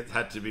audience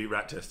had to be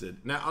rat tested.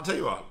 Now, I'll tell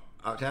you what,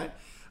 okay?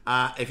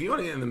 If you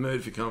want to get in the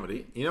mood for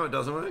comedy, you know what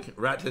doesn't work?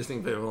 Rat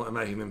testing people and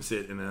making them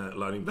sit in a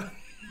loading bay.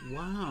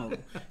 Wow.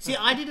 See,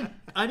 I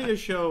did a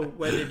show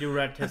where they do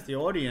rat test the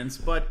audience,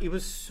 but it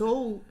was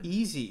so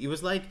easy. It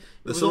was like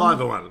The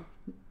saliva one.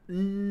 I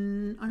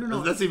don't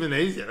know. That's even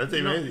easier. That's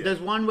even easier. There's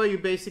one where you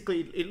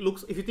basically it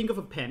looks. If you think of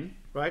a pen,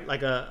 right,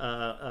 like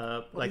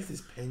What is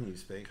this pen you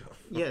speak of?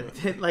 yeah,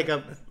 like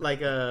a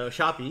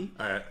Sharpie,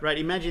 Alright. right?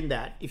 Imagine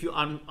that if you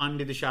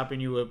undid the Sharpie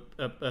and you were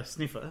a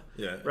sniffer,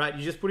 Yeah. right?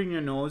 You just put it in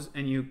your nose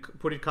and you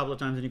put it a couple of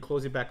times and you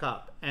close it back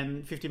up,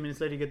 and 15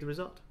 minutes later you get the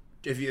result.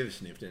 Have you ever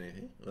sniffed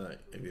anything? Like,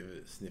 have you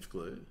ever sniffed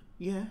glue?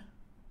 Yeah.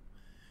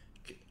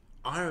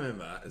 I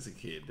remember as a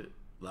kid,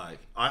 like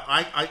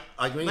I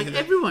when Like you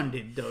everyone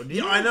did, though. Didn't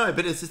Yeah, you? I know,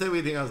 but it's just that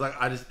weird thing. I was like,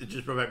 it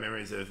just brought back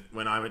memories of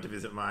when I went to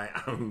visit my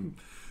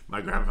my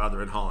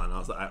grandfather in Holland. I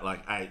was like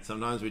 8.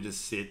 Sometimes we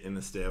just sit in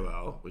the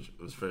stairwell, which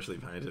was freshly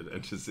painted,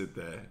 and just sit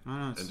there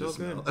Oh, it's and so just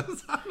good.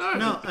 smell. I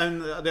know. No,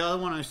 and the other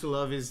one I used to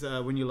love is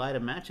when you light a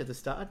match at the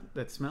start,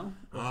 that smell.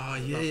 Oh I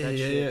yeah, love yeah, that yeah,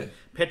 shit. yeah.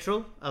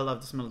 Petrol, I love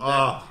the smell of that.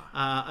 Oh.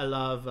 I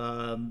love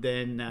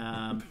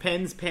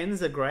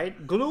pens are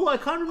great. Glue, I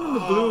can't remember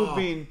glue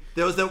being...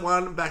 There was that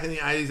one back in the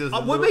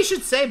 80s. What we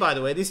should say, by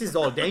the way, this is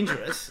all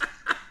dangerous.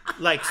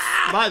 Like,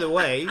 by the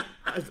way,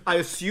 I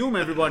assume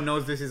everyone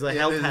knows this is a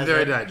health this is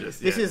hazard. very dangerous,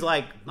 This yeah. is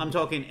like, I'm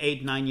talking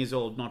 8, 9 years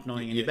old, not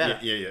knowing any better.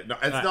 Yeah. No,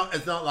 it's Right. not.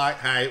 It's not like,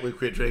 hey, we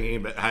quit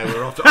drinking, but hey,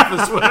 we're off to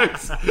Office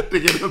Works to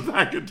get a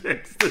pack of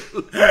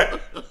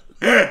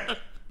Dexters.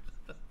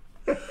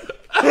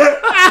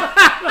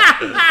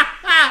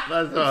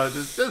 That's right.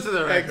 Just for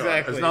the record.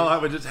 Exactly. It's not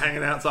like we're just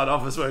hanging outside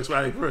Office Works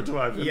waiting for it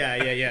to open. Yeah.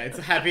 It's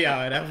a happy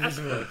hour at Office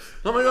Works.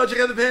 Oh my god, check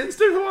out the pens,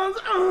 2 for 1s.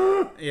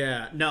 Oh.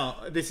 Yeah, no,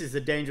 this is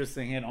a dangerous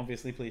thing, and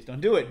obviously, please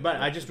don't do it. But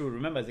I just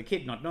remember as a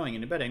kid not knowing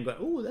any better and going,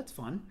 "Oh, that's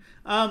fun."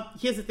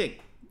 Here's the thing: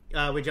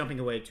 we're jumping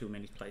away to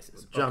many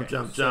places. Jump.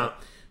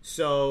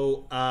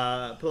 So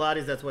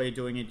Pilates, that's why you're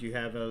doing it. You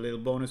have a little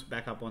bonus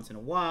backup once in a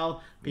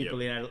while. People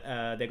they're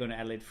going to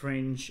Adelaide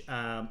Fringe.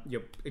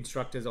 Your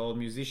instructors are all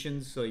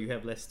musicians, so you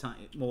have less time,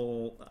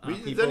 more There's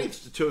people. only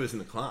 2 of us in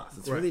the class.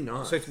 It's really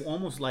nice. So it's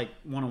almost like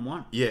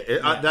one-on-one. Yeah,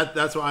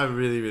 that's why I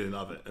really, really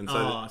love it. And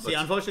so, See,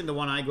 unfortunately, the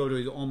one I go to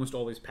is almost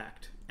always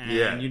packed, and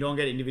Yeah. you don't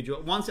get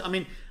individual.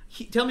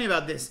 Tell me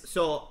about this.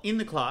 So in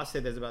the class, say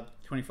there's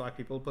about 25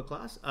 people per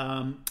class.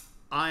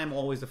 I am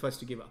always the first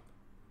to give up.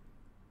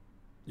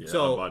 yeah,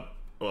 so-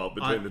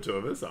 between the 2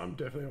 of us, I'm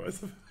definitely always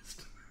the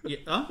first. Yeah,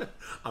 huh?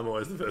 I'm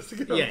always the first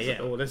to go. yeah.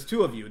 Well, there's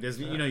 2 of you. There's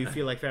you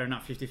feel like fair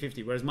enough,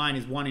 50-50. Whereas mine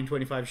is 1 in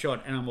 25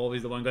 shot, and I'm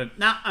always the one going,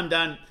 nah, I'm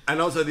done. And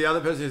also, the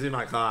other person who's in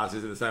my class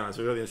is in the same one.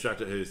 So we've got the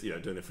instructor who's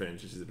doing the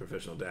Fringe, which is a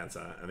professional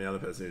dancer, and the other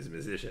person who's a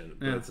musician.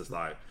 But it's just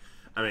like,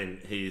 I mean,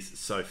 he's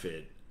so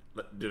fit.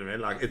 Do you know what I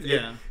mean? Like,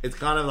 it's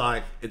kind of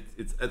like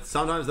it's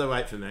sometimes they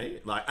wait for me.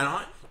 Like,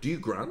 and do you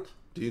grunt?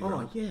 Do you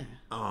grunt? Oh yeah.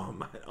 Oh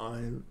mate,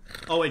 I'm.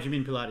 Oh wait, you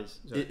mean Pilates?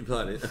 Sorry.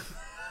 Pilates.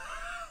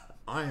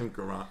 I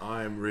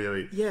am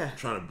really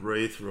trying to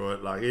breathe through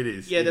it. Like it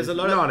is. Yeah, there's a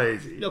lot of not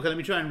easy. Okay, let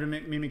me try and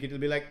mimic it. It'll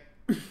be like.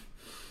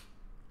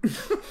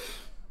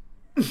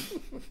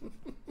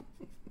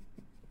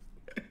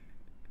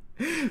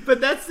 But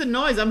that's the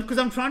noise. Because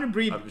I'm trying to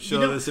breathe. I'm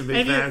sure there's some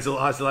big fans who'll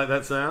isolate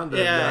that sound.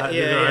 Yeah.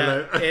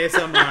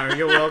 ASMR.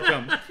 You're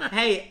welcome.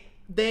 Hey,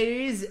 there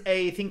is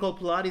a thing called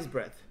Pilates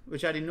breath,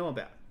 which I didn't know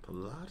about.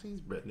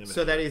 Pilates breath. Never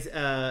So that is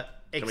coming out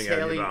of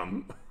exhaling. your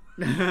bum.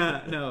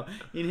 No,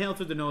 inhale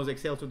through the nose,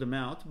 exhale through the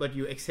mouth, but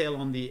you exhale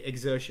on the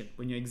exertion.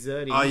 When you're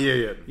exerting, Oh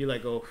yeah. you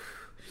like go.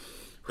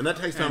 And that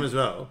takes time as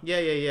well.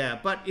 Yeah.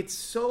 But it's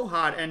so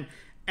hard.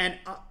 And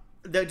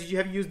did you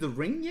have used the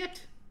ring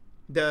yet?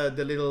 The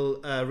little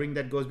ring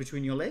that goes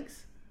between your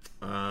legs.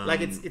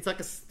 Like it's like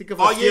a stick of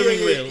a steering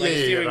wheel, like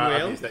a steering right,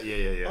 I've wheel. used that.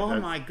 Yeah. Oh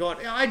my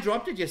god! I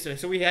dropped it yesterday,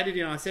 so we had it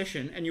in our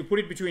session, and you put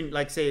it between,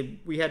 like, say,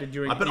 we had it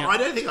during. But I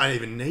don't think I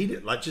even need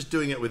it. Like just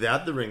doing it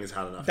without the ring is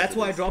hard enough. That's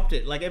why I dropped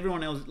it. Like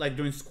everyone else, like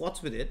doing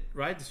squats with it,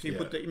 right? So you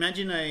Yeah.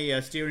 imagine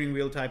a steering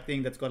wheel type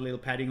thing that's got a little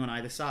padding on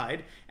either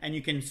side, and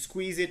you can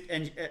squeeze it.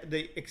 And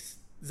the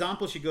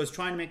example she goes,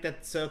 try and make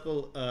that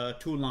circle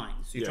 2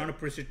 lines. So you're trying to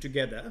push it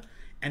together,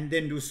 and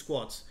then do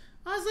squats.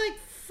 I was like,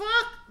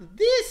 fuck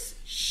this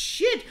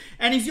shit.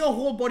 And is your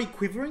whole body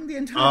quivering the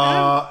entire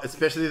time?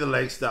 Especially the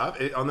leg stuff.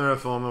 On the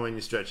reformer, when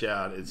you stretch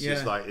out, it's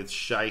just Yeah. like it's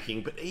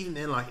shaking. But even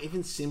then, like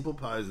even simple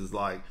poses,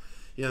 like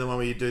the one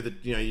where you do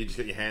you just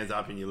got your hands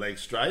up and your legs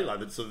straight,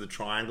 like the sort of the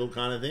triangle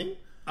kind of thing.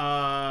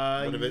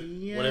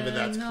 Whatever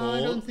that's called.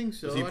 I don't think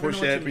so. So you I don't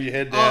push know what out, you put your mean.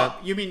 head down.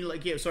 You mean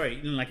like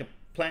like a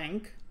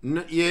plank?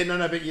 No,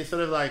 but you're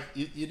sort of like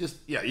you just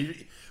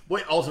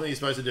what ultimately you're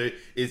supposed to do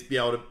is be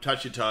able to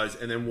touch your toes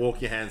and then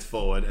walk your hands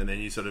forward and then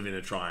you're sort of in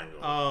a triangle.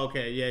 Oh,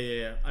 okay,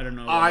 yeah. I don't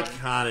know. I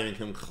can't even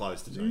come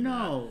close to doing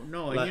that.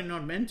 No, Like- you're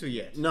not meant to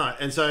yet. No,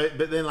 and so,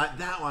 but then like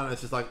that one,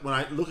 it's just like when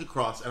I look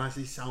across and I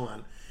see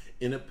someone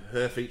in a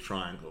perfect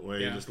triangle where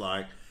you're Yeah. just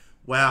like,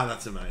 Wow,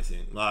 that's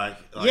amazing. Like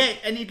Yeah,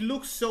 and it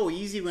looks so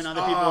easy when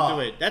other people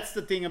do it. That's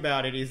the thing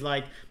about it, is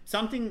like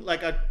something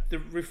like the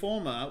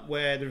reformer,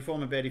 where the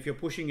reformer bed, if you're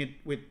pushing it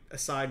with a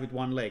side with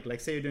one leg, like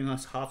say you're doing a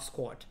half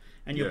squat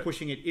and you're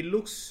pushing it, it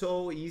looks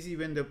so easy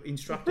when the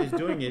instructor is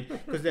doing it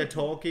because they're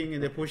talking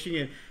and they're pushing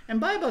it. And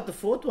by about the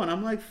fourth one,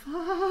 I'm like,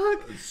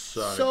 fuck, It's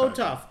so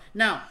tough.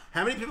 Now,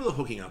 how many people are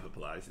hooking up at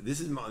Pilates?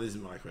 This is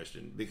my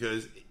question,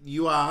 because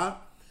you're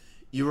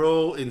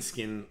all in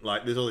skin.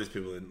 Like, there's all these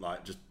people in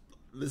like just.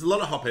 There's a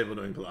lot of hot people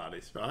doing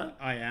Pilates, right?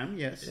 I am,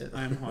 yes.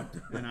 I am hot,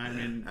 and I'm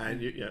in.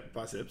 And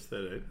biceps,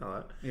 13. I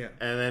like. Yeah.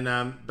 And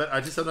then, but I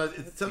just sometimes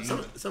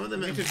some of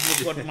them. You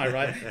just look at my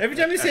right. Every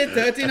time you say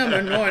 13, I'm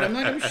annoyed. I'm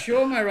like, I'm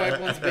sure my right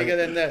one's bigger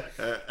than the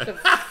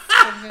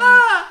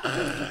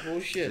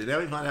bullshit. So now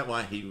we find out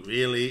why he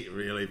really,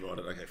 really bought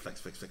it. Okay,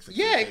 flex.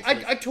 Yeah,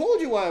 flex. I told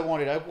you why I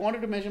wanted. I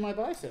wanted to measure my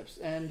biceps,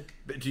 and.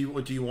 But do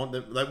you want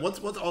them like what's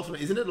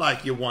ultimate? Isn't it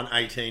like you want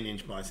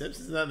 18-inch biceps?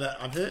 Isn't that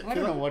I've heard? I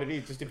don't know what it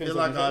is. Just depends.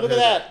 Like, on look at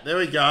that. There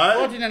we go.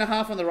 14 and a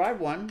half on the right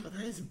one. But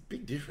that is a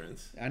big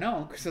difference. I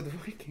know, because of the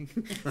working.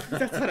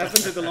 That's what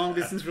happens with the long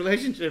distance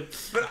relationship.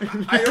 But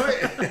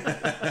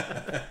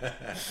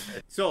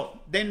So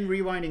then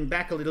rewinding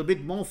back a little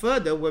bit more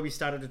further, where we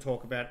started to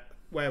talk about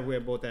where we're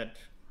both at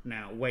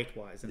now, weight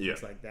wise and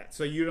things like that.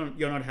 So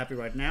you're not happy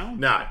right now.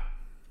 No.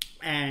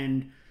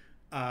 And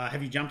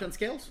have you jumped on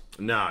scales?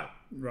 No.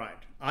 Right.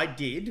 I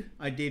did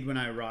when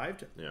I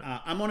arrived. Yeah.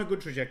 I'm on a good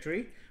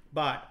trajectory,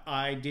 but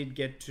I did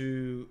get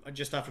to,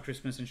 just after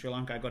Christmas in Sri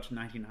Lanka, I got to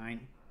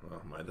 99. Oh,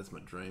 mate, that's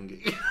my dream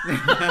gig.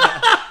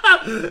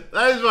 That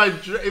is my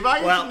dream. If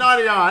I get to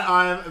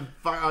 99,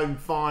 I'm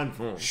fine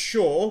for it.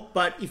 Sure,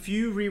 but if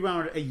you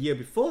rewound a year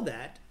before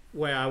that,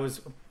 where I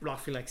was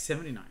roughly like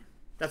 79,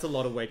 that's a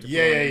lot of weight to put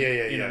on.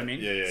 You know what I mean?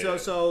 Yeah.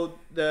 So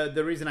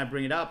the reason I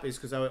bring it up is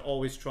because I would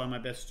always try my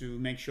best to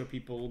make sure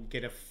people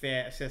get a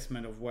fair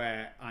assessment of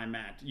where I'm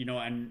at,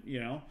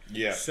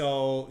 Yeah.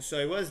 So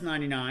it was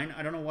 99.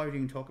 I don't know why we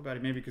didn't talk about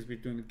it. Maybe because we're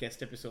doing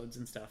guest episodes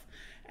and stuff.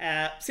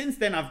 Since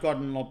then, I've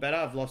gotten a lot better.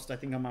 I've lost, I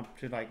think I'm up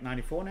to like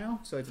 94 now.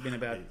 So it's been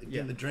about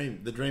the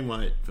dream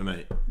weight for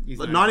me. He's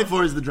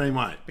 94 is the dream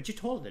weight. But you're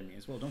taller than me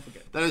as well. Don't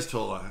forget. That is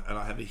taller, and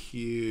I have a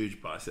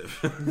huge bicep.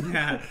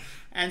 Yeah.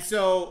 And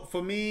so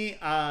for me,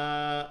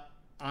 I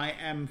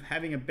am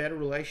having a better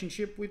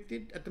relationship with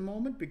it at the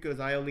moment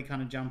because I only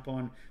kind of jump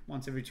on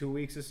once every 2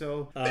 weeks or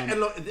so. And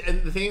look,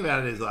 and the thing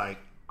about it is, like,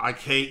 I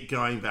keep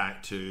going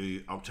back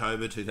to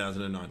October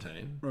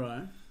 2019.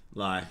 Right.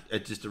 Like,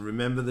 just to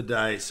remember the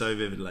day so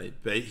vividly.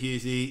 Beat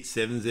Husey,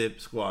 7-zip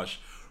squash,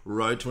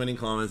 rode 20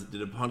 kilometers,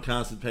 did a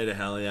podcast with Peter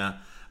Hellier,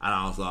 and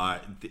I was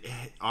like,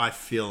 I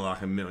feel like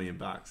 $1 million.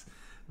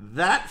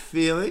 That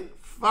feeling,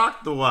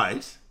 fuck the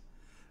weight.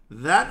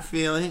 That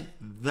feeling,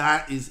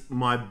 that is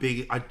my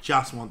big... I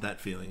just want that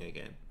feeling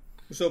again.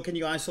 So can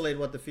you isolate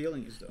what the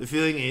feeling is, though? The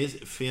feeling is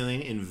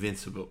feeling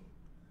invincible.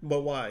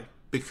 But why?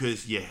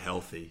 Because you're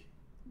healthy.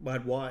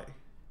 But why?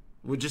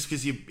 Well, just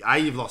because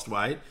you've lost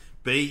weight.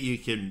 B, you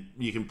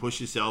can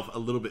push yourself a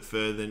little bit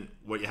further than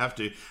what you have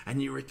to,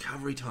 and your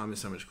recovery time is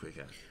so much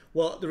quicker.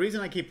 Well, the reason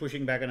I keep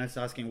pushing back and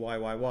asking why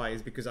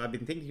is because I've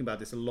been thinking about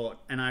this a lot,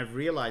 and I've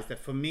realized that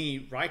for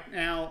me, right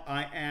now,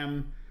 I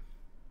am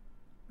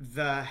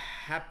the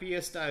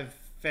happiest I've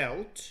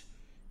felt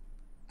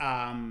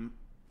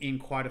in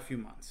quite a few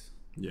months.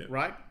 Yeah.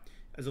 Right?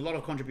 There's a lot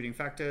of contributing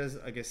factors.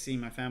 I guess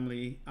seeing my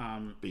family,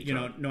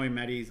 knowing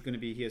Maddie is going to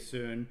be here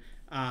soon.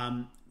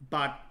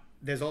 But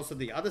there's also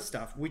the other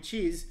stuff, which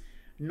is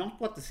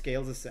not what the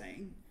scales are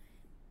saying,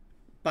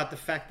 but the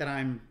fact that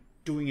I'm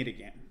doing it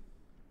again.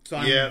 So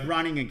I'm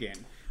running again.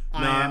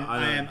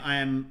 I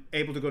am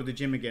able to go to the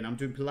gym again. I'm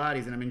doing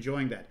Pilates and I'm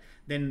enjoying that.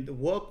 Then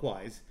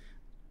work-wise,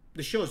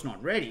 the show's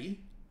not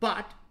ready,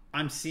 but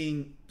I'm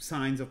seeing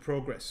signs of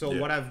progress. So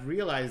what I've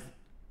realized,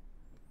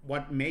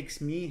 what makes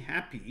me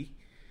happy,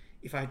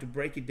 if I had to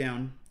break it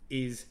down,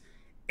 is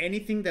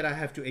anything that I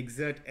have to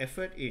exert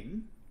effort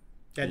in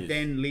that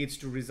then leads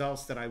to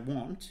results that I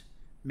want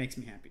makes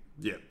me happy.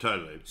 Yeah,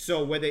 totally.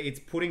 So whether it's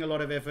putting a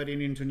lot of effort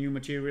into new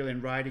material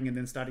and writing and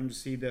then starting to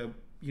see the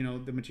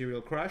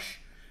material crush,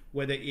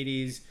 whether it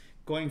is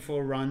going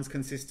for runs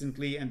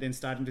consistently and then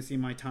starting to see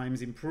my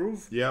times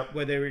improve,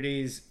 whether it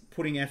is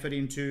putting effort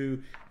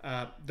into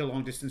the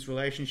long distance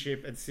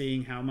relationship and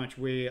seeing how much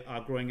we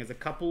are growing as a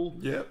couple,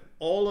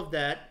 all of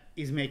that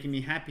is making me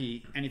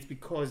happy, and it's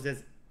because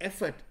there's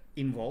effort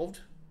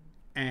involved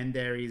and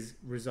there is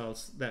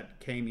results that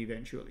came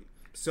eventually.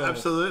 So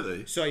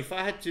absolutely. So if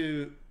I had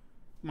to,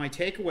 my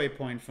takeaway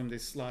point from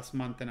this last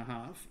month and a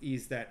half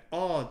is that,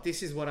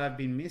 this is what I've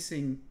been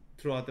missing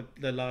throughout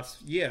the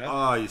last year,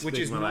 which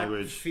is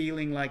not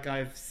feeling like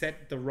I've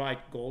set the right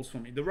goals for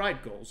me, the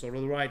right goals or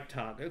the right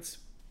targets,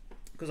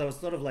 because I was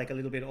sort of like a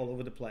little bit all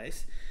over the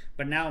place.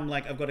 But now I'm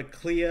like, I've got a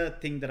clear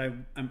thing that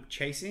I'm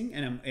chasing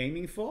and I'm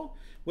aiming for.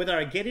 Whether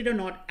I get it or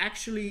not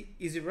actually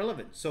is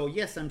irrelevant. So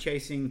yes, I'm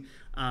chasing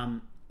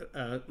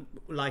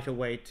lighter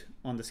weight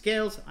on the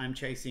scales. I'm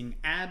chasing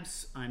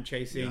abs. I'm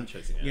chasing,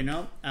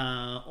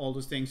 all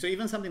those things. So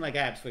even something like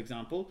abs, for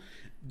example,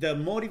 the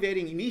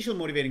initial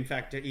motivating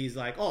factor is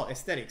like, oh,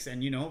 aesthetics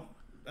and,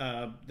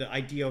 the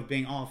idea of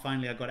being, oh,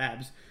 finally I got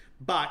abs.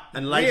 But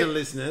and later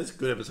listeners,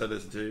 good episode to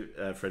listen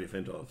to Freddie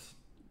Flintoff's.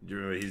 Do you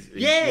remember his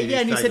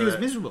and he said he was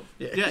miserable.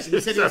 Yeah,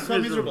 he said he was so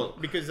miserable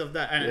because of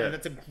that. And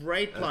that's a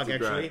great plug,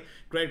 actually.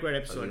 Great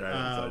episode.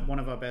 One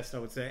of our best, I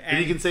would say. And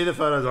you can see the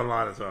photos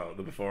online as well,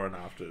 the before and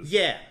afters.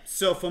 Yeah.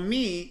 So for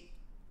me,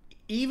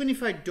 even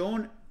if I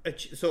don't...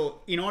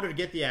 So in order to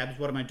get the abs,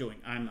 what am I doing?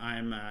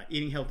 I'm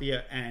eating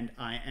healthier and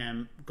I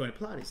am going to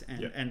Pilates.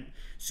 And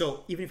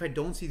so even if I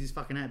don't see these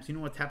fucking abs, you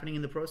know what's happening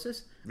in the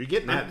process? We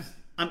get abs.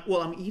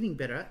 I'm eating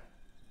better.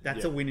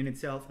 That's a win in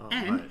itself.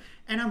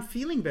 And I'm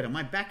feeling better.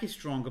 My back is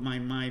stronger.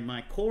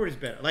 My core is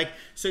better. Like,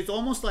 so it's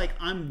almost like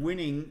I'm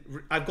winning.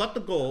 I've got the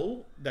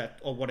goal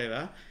or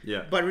whatever.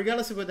 Yeah. But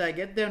regardless of whether I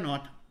get there or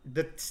not,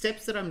 the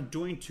steps that I'm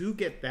doing to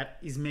get that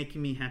is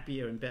making me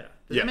happier and better.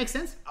 Does that make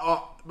sense?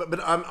 Oh, but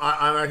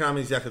I reckon I'm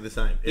exactly the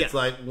same. It's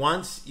like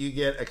once you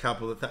get a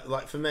couple of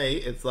like for me,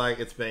 it's like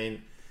it's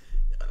pretty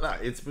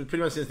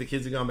much since the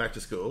kids have gone back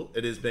to school.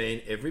 It has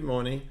been every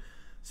morning.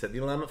 Set the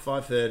alarm at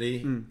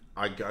 5:30.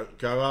 I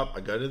go up.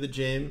 I go to the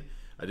gym.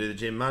 I do the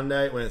gym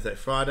Monday, Wednesday,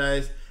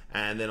 Fridays,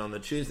 and then on the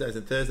Tuesdays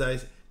and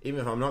Thursdays,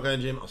 even if I'm not going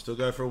to the gym, I'll still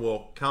go for a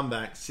walk. Come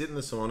back, sit in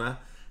the sauna,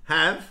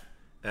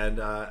 and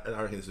I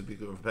reckon this would be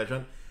good for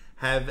Patreon.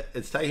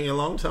 It's taking a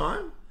long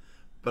time,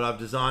 but I've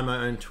designed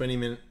my own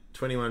 21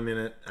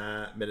 minute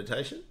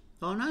meditation.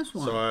 Oh, nice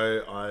one.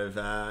 So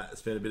I've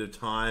spent a bit of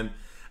time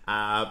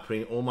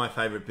putting all my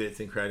favourite bits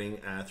in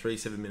creating 3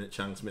 7-minute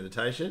chunks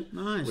meditation.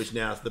 Nice. Which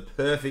now is the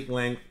perfect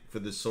length for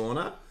the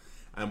sauna.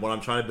 And what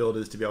I'm trying to build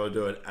is to be able to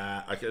do it.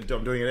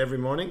 I'm doing it every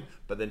morning,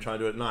 but then try to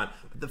do it at night.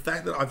 But the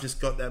fact that I've just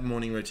got that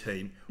morning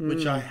routine,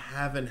 which I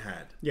haven't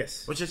had.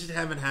 Yes. Which I just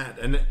haven't had.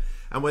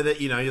 And whether,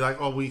 you're like,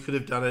 oh, we could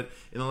have done it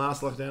in the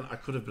last lockdown. I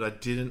could have, but I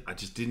didn't. I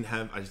just didn't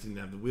have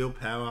the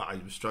willpower. I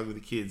was struggling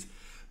with the kids.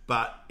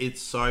 But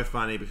it's so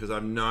funny because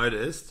I've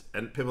noticed,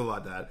 and people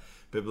like that,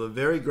 people are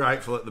very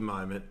grateful at the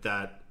moment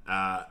that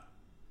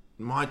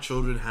my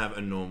children have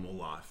a normal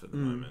life at the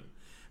moment.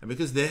 And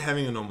because they're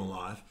having a normal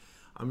life,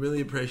 I'm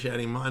really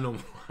appreciating my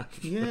normal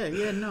life.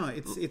 No,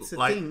 it's a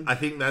like, thing. I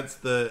think that's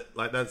even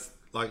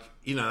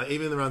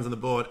the runs on the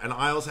board. And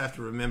I also have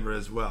to remember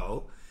as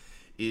well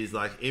is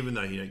like, even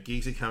though,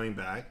 gigs are coming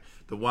back,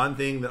 the one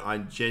thing that I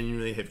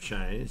genuinely have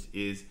changed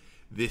is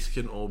this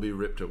can all be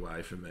ripped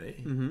away from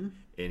me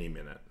any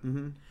minute.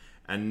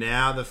 And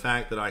now the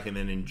fact that I can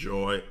then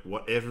enjoy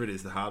whatever it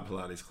is, the hard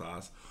Pilates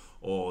class,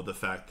 or the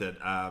fact that,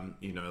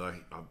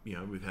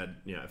 we've had,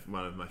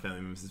 one of my family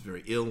members is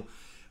very ill.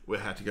 We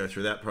had to go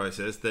through that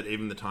process, that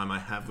even the time I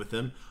have with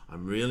them,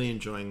 I'm really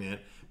enjoying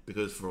it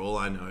because for all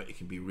I know, it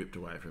can be ripped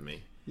away from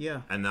me.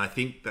 Yeah. And I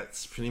think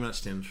that's pretty much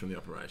stems from the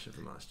operation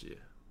from last year.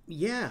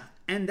 Yeah.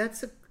 And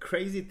that's a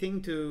crazy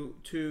thing to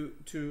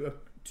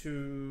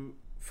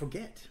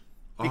forget.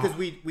 Because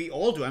we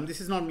all do. I mean, this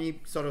is not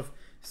me sort of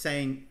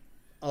saying,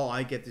 oh,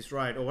 I get this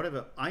right or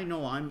whatever. I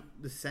know I'm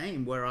the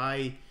same where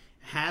I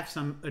have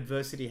some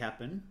adversity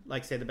happen,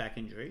 like say the back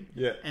injury.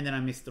 Yeah. And then I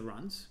miss the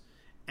runs.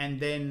 And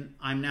then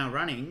I'm now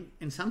running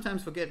and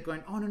sometimes forget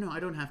going, oh, no, I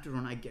don't have to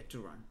run. I get to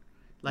run.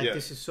 Like,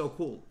 this is so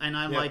cool. And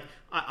I'm like,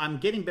 I'm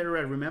getting better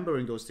at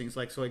remembering those things.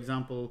 Like, so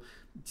example,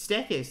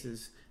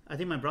 staircases. I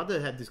think my brother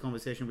had this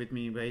conversation with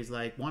me where he's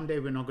like, one day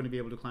we're not going to be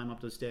able to climb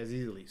up those stairs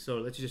easily. So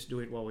let's just do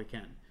it while we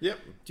can. Yep.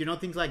 Do you know,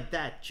 things like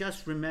that?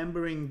 Just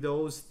remembering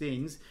those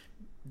things,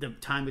 the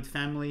time with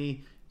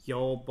family,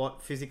 your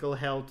physical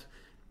health.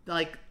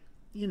 Like,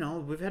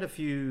 we've had a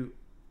few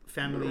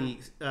family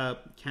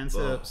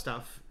cancer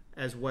stuff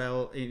as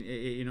well,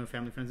 in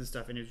family friends and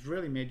stuff, and it's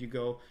really made you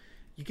go,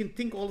 you can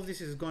think all of this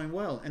is going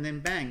well, and then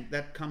bang,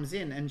 that comes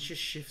in and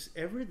just shifts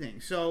everything.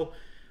 So,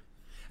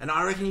 and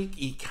I reckon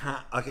you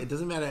can't, like, it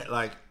doesn't matter,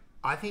 like,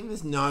 I think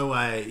there's no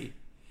way,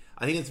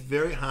 I think it's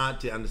very hard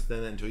to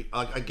understand that until,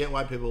 like, I get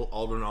why people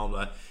older and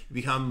older, you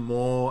become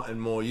more and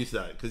more used to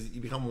that, because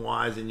you become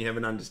wise and you have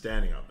an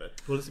understanding of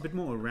it. Well, it's a bit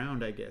more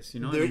around, I guess,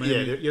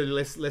 you're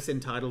less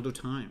entitled to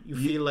time. You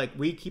feel like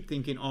we keep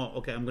thinking, oh,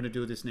 okay, I'm going to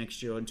do this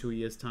next year or in 2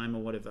 years' time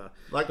or whatever.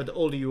 But the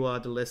older you are,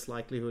 the less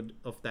likelihood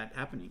of that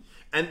happening.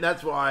 And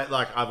that's why,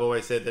 like, I've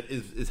always said that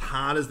as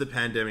hard as the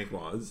pandemic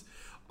was,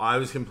 I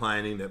was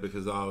complaining that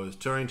because I was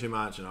touring too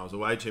much and I was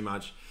away too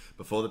much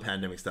before the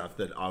pandemic stuff,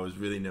 that I was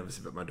really nervous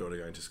about my daughter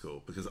going to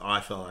school because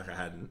I felt like I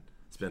hadn't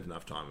spent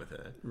enough time with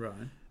her. Right.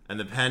 And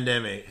the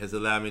pandemic has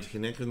allowed me to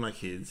connect with my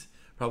kids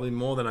probably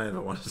more than I ever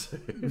wanted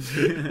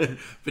to.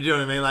 But you know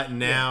what I mean? Like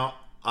now,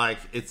 like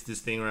it's this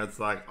thing where it's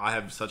like I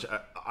have such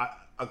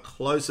a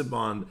closer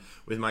bond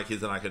with my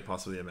kids than I could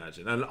possibly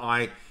imagine. And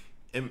I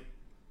am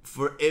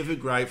forever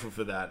grateful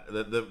for that.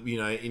 That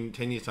in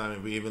 10 years' time,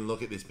 if we even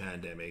look at this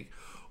pandemic,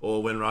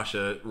 or when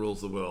Russia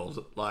rules the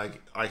world,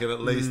 like I can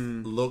at least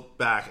look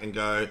back and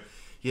go,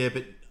 yeah,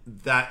 but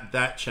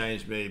that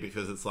changed me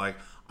because it's like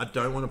I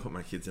don't want to put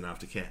my kids in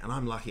aftercare, and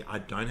I'm lucky I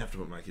don't have to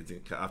put my kids in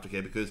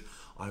aftercare because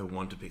I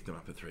want to pick them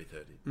up at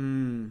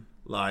 3:30.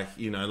 Like,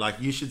 like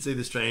you should see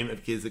the stream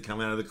of kids that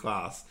come out of the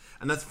class.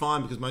 And that's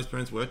fine because most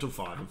parents work till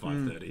 5 and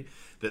 5:30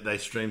 that they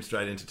stream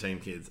straight into Team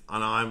Kids.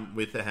 And I'm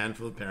with a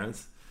handful of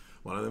parents,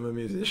 one of them a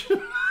musician,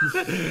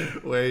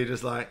 where you're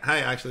just like,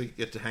 hey, I actually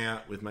get to hang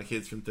out with my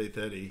kids from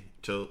 3:30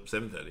 till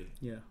 7:30.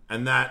 Yeah.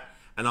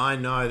 And I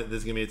know that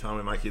there's going to be a time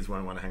when my kids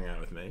won't want to hang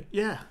out with me.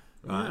 Yeah.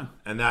 Right.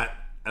 Yeah.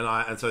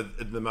 And so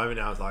at the moment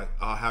now I was like,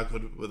 oh, how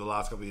good were the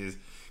last couple of years?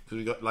 Because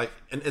we got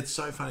and it's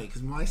so funny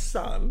because my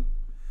son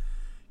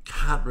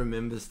can't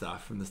remember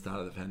stuff from the start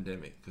of the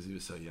pandemic because he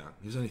was so young.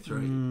 He was only 3.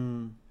 Do you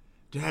know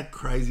how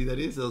crazy that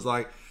is? It was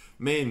like,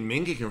 me and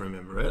Minka can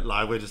remember it.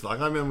 Like, we're just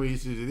like, I remember we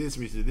used to do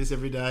this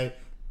every day.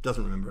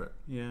 Doesn't remember it.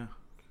 Yeah.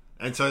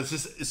 And so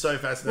it's so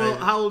fascinating.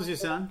 Well, how old is your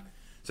son?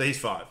 So he's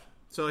 5.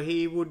 So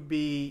he would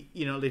be,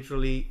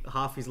 literally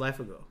half his life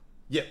ago.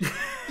 Yep. Do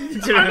you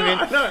know what I mean?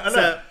 I know.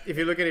 So if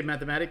you look at it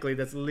mathematically,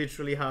 that's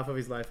literally half of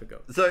his life ago.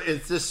 So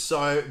it's just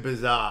so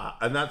bizarre.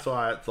 And that's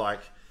why it's like,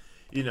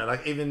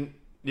 even...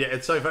 Yeah,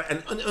 it's so fun.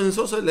 And it's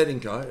also letting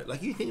go.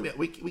 Like, you think about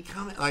we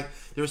can't... Like,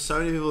 there are so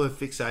many people who are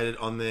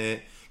fixated on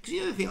their...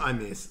 Because the thing I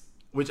miss,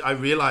 which I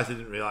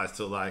didn't realise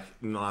till,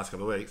 in the last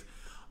couple of weeks,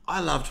 I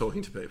love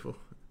talking to people.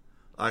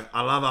 Like,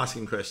 I love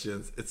asking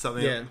questions. It's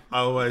something I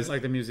always...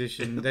 Like the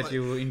musician that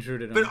you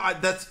intruded on.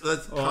 But that's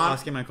or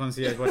asking my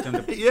concierge what time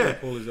the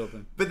pool is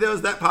open. But there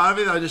was that part of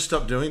it, I just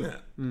stopped doing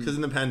that. Because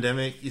in the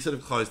pandemic, you sort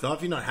of closed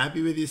off. You're not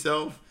happy with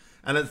yourself.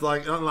 And it's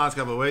like, not in the last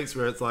couple of weeks,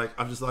 where it's like,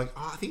 I'm just like,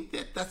 I think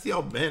that's the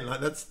old man.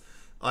 Like, that's,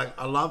 like,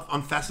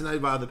 I'm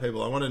fascinated by other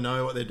people. I want to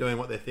know what they're doing,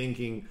 what they're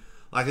thinking.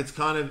 Like, it's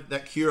kind of,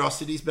 that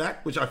curiosity's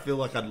back, which I feel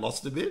like I'd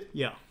lost a bit.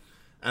 Yeah.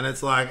 And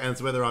it's like, and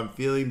it's whether I'm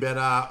feeling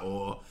better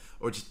or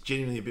just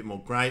genuinely a bit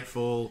more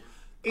grateful.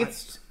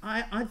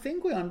 I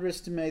think we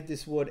underestimate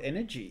this word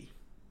energy.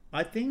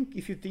 I think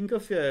if you think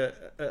of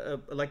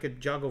like a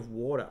jug of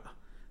water,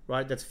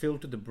 right, that's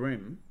filled to the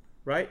brim,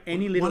 right? Why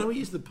don't we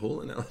use the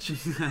pool analogy?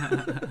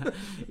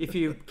 If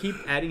you keep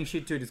adding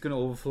shit to it, it's going to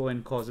overflow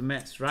and cause a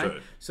mess, right?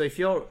 True. So if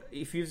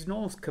you've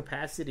no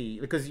capacity,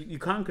 because you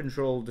can't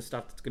control the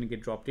stuff that's going to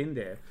get dropped in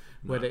there,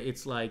 whether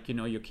it's like,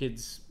 your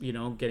kids,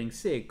 getting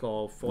sick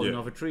or falling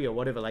off a tree or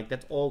whatever, like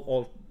that's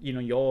all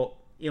your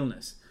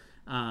illness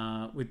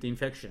with the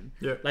infection.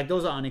 Yeah. Like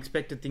those are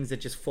unexpected things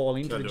that just fall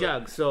into the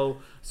jug.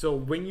 So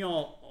when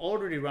you're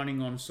already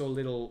running on so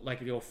little, like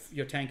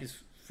your tank is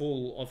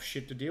full of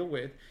shit to deal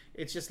with,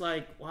 it's just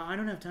like, well, I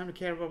don't have time to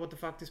care about what the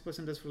fuck this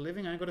person does for a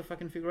living. I got to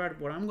fucking figure out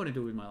what I'm going to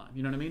do with my life.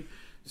 You know what I mean?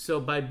 So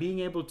by being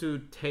able to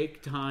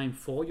take time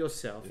for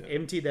yourself,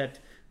 empty that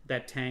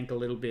tank a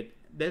little bit,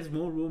 there's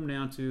more room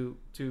now to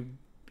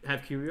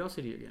have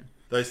curiosity again.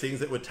 Those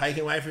things that were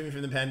taken away from you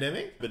from the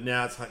pandemic, but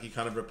now it's like you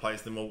kind of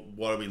replace them. Well,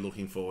 what are we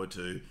looking forward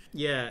to?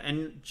 Yeah,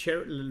 and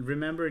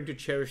remembering to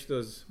cherish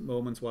those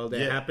moments while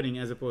they're happening,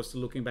 as opposed to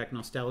looking back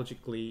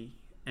nostalgically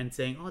and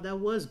saying, "Oh, that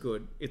was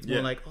good." It's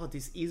more like, "Oh,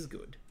 this is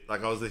good."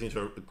 Like I was listening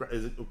to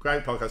a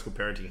great podcast called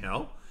Parenting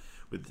Hell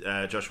with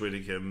Josh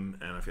Whitcomb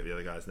and I forget the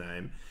other guy's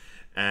name,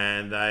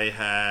 and they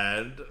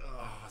had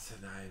what's her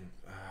name?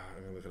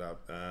 I'm gonna look it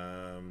up.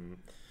 A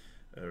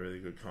really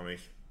good comic.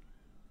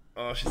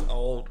 Oh, she's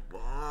old.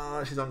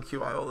 Oh, she's on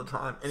QI all the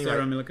time. Anyway,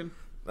 Sarah Millican?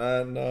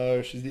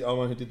 No, she's the old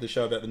one who did the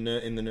show about in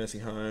the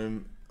nursing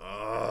home.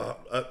 Rose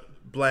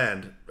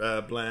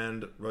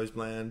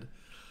Bland.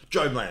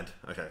 Joe Bland.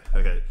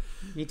 Okay.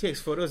 He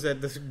takes photos at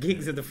the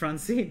gigs at the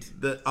front seat.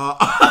 So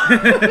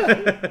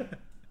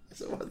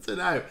what's her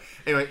name?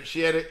 Anyway,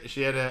 she had a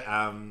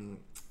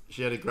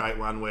great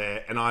one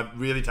where, and I've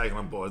really taken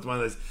on board. It's one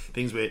of those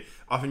things where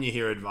often you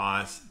hear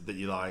advice that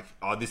you're like,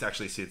 oh, this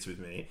actually sits with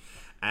me.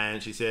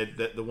 And she said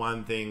that the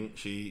one thing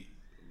the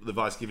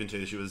advice given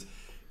to her,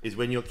 is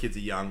when your kids are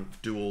young,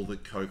 do all the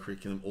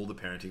co-curriculum, all the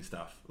parenting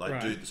stuff.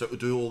 Like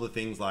do all the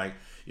things like,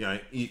 your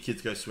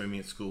kids go swimming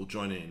at school,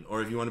 join in.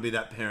 Or if you want to be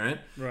that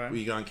parent, where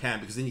you go on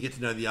camp, because then you get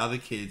to know the other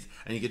kids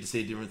and you get to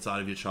see a different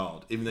side of your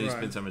child, even though you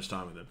spend so much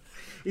time with them.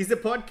 Is the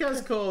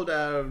podcast called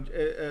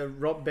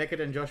Rob Beckett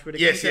and Josh Whitcomb?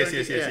 Yes.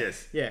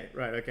 Yeah,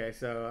 right, okay.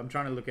 So I'm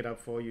trying to look it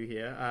up for you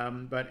here.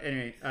 But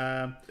anyway.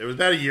 It was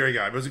about a year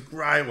ago. It was a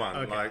great one.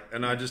 Okay.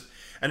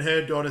 And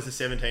her daughters are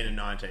 17 and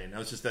 19. It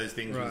was just those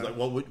things. Right. It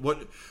was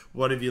like,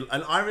 what have you...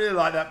 And I really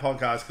like that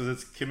podcast because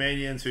it's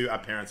comedians who are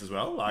parents as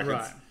well. Like,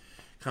 it's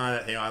kind of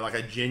that thing.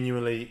 I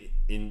genuinely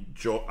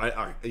enjoy...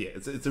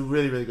 It's a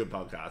really, really good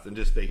podcast. And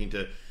just speaking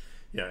to...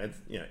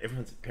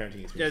 everyone's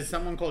parenting experience. There's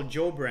someone called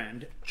Joe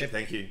Brand.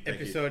 Thank you.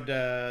 Episode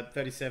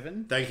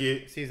 37. Thank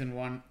you. Season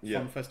 1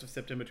 from 1st of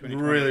September 2020.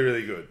 Really,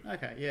 really good.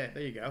 Okay, yeah,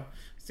 there you go.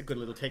 It's a good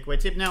little takeaway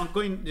tip. Now,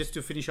 going just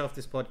to finish off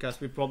this podcast,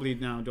 we probably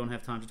now don't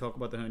have time to talk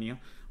about the hernia.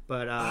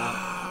 But,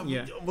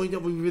 we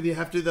really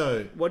have to,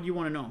 though. What do you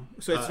want to know?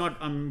 So it's not,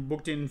 I'm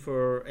booked in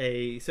for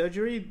a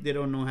surgery. They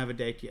don't have a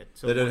date yet.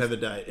 So they don't have a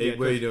date. Yeah,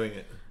 where are you doing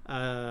it?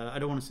 I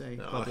don't want to say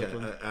publicly.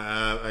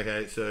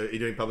 Okay, so you're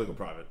doing public or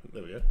private?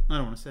 There we go. I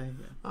don't want to say,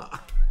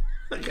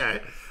 Okay.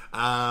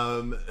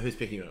 Who's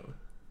picking you up?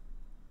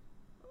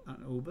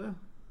 An Uber?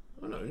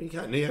 Oh, no, you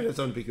can't. You have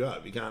someone to pick you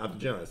up. You can't have a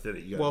journalist, did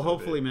it? Well,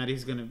 hopefully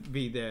Maddie's going to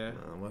be there.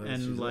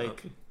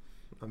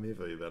 I'm here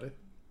for you, buddy.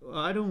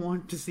 I don't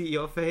want to see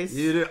your face.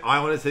 You do. I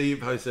want to see you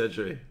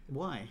post-surgery.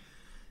 Why?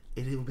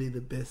 It'll be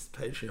the best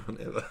Patreon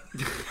ever.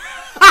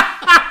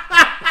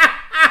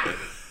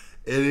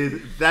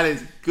 That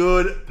is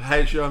good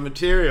Patreon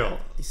material.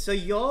 So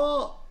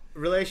your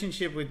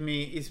relationship with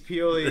me is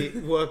purely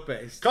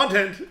work-based.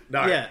 Content.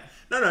 No. Yeah.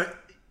 No.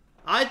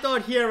 I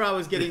thought here I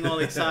was getting all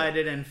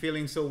excited and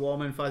feeling so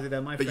warm and fuzzy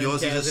that my But friend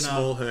yours is cares a enough.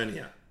 small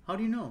hernia. How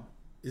do you know?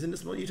 Isn't it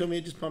small? You told me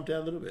it just pumped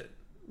out a little bit.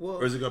 Well,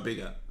 Or has it got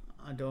bigger?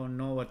 I don't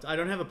know I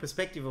don't have a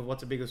perspective of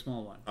what's a big or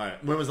small one. All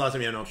right. When was the last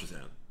time you had an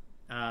ultrasound?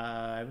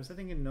 It was I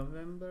think in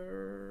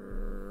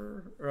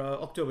November or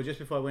October, just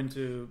before I went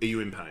to. Are you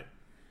in pain?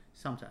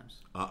 Sometimes.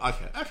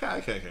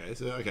 Okay.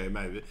 So,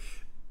 maybe.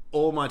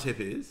 All my tip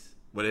is,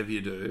 whatever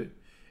you do,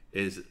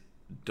 is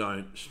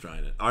don't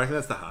strain it. I reckon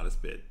that's the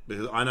hardest bit.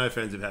 Because I know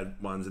friends who've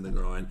had ones in the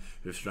groin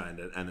who've strained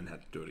it and then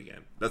had to do it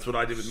again. That's what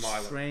I did with my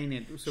one. Strain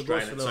it. So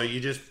Strain it. So you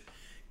just,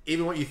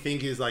 even what you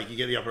think is like, you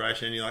get the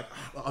operation and you're like,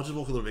 oh, I'll just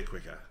walk a little bit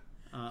quicker.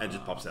 And it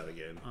just pops out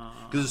again.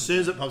 Because as soon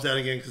as it pops out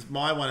again, because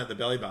my one at the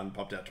belly button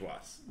popped out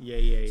twice.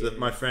 Yeah. So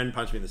my friend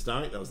punched me in the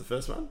stomach. That was the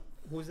first one.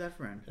 Who's that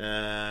friend?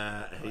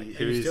 Are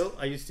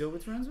Are you still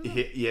with friends with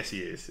him? Yes, he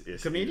is.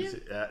 Yes, Comedian? He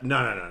is.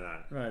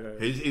 No.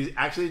 Right. He's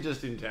actually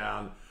just in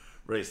town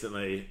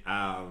recently.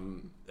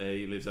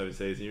 He lives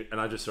overseas, and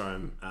I just saw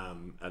him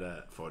at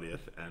a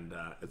 40th, and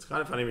it's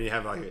kind of funny when you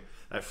have like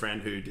a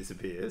friend who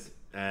disappears,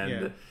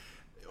 and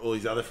all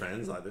these other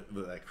friends, like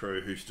that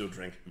crew, who still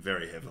drink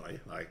very heavily,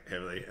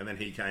 and then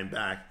he came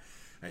back.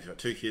 And he's got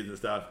 2 kids and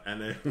stuff, and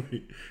then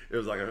it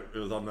was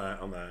on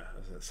the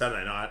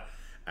Saturday night.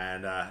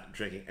 And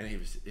drinking, and it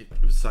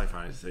was so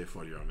funny to see a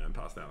 40-year-old man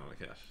pass down on the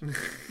couch.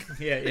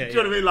 Yeah. Do you know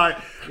what I mean? Like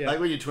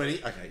when you're 20.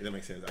 Okay, that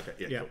makes sense. Okay,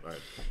 yeah. Cool. All right.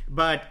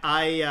 But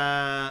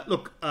I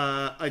look,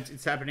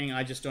 it's happening.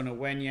 I just don't know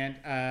when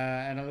yet,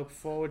 and I look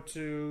forward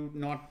to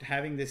not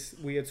having this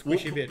weird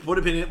squishy bit. Put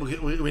a pin in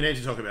it. We need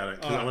to talk about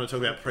it because I want to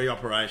talk about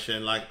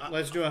pre-operation. Like,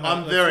 Let's do it.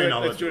 I'm very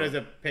knowledgeable. Let's do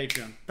it as a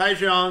Patreon.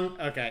 Patreon.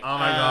 Okay. Oh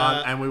my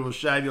god! And we will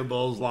shave your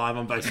balls live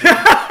on Facebook.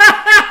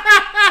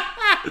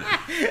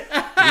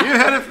 You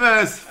heard it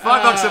first.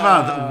 $5 a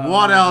month.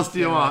 What else do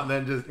you want?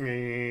 Then just.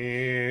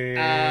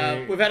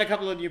 We've had a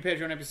couple of new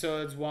Patreon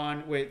episodes.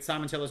 One with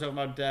Simon Teller talking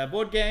about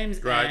board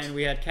games, Right. and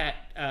we had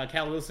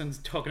Cal Wilson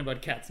talking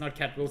about cats, not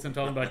Cat Wilson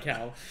talking about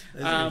Cal.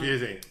 This is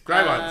confusing.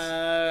 Great ones.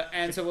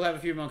 And so we'll have a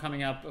few more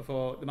coming up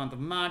for the month of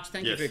March.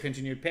 Thank you Yes. for your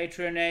continued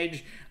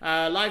patronage.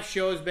 Live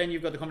shows, Ben.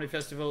 You've got the Comedy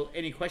Festival.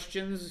 Any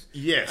questions?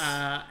 Yes.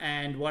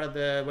 And where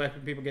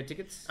can people get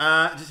tickets?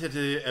 Just head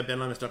to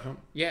benlamis.com.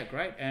 Yeah,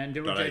 great. And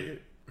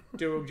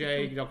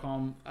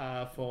Dirukj.com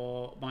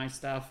for my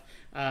stuff.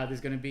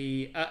 There's going to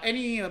be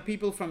any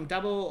people from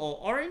Double or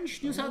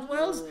Orange, New South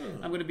Wales.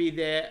 I'm going to be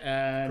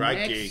there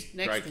next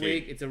Great week.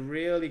 gig. It's a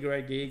really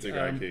great gig. It's a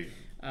great gig.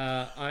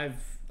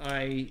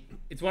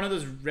 It's one of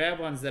those rare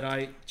ones that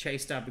I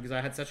chased up because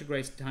I had such a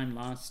great time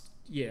last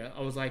year.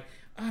 I was like,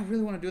 I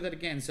really want to do that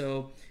again.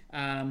 So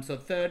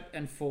 3rd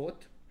and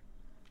 4th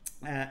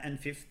and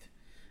 5th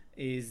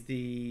is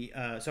the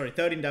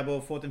 3rd in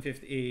Double, 4th and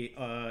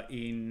 5th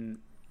in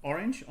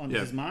Orange on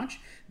this is March.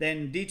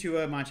 Then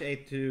D2O March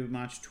 8th to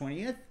March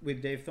 20th with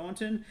Dave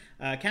Thornton.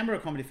 Canberra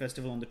Comedy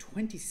Festival on the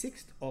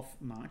 26th of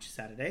March,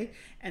 Saturday.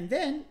 And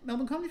then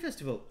Melbourne Comedy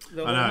Festival. I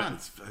know,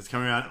 it's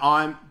coming around.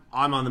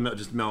 I'm on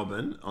just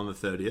Melbourne on the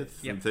 30th,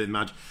 from 3rd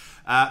March.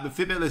 But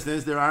Fitbit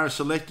listeners, there are a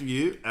select of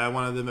you.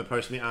 One of them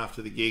approached me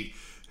after the gig,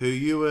 who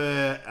you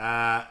were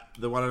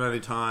the one and only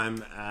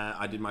time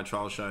I did my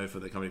trial show for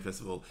the Comedy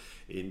Festival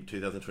in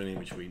 2020,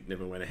 which we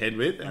never went ahead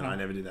with, and I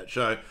never did that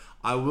show.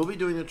 I will be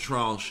doing a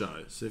trial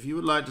show. So if you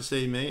would like to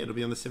see me, it'll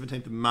be on the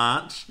 17th of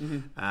March.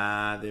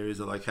 There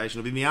is a location.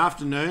 It'll be in the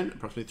afternoon,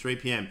 approximately 3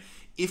 p.m.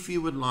 If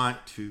you would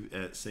like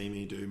to see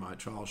me do my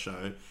trial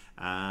show,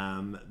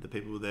 the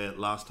people who were there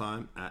last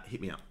time,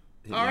 hit me up.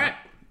 All right.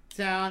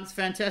 Sounds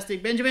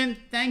fantastic. Benjamin,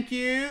 thank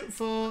you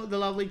for the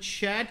lovely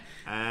chat.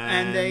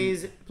 And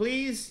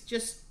please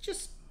just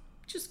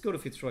go to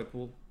Fitzroy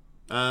Pool.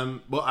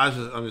 I'm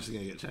just going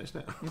to get changed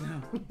now.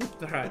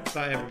 All right.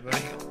 Bye, everybody.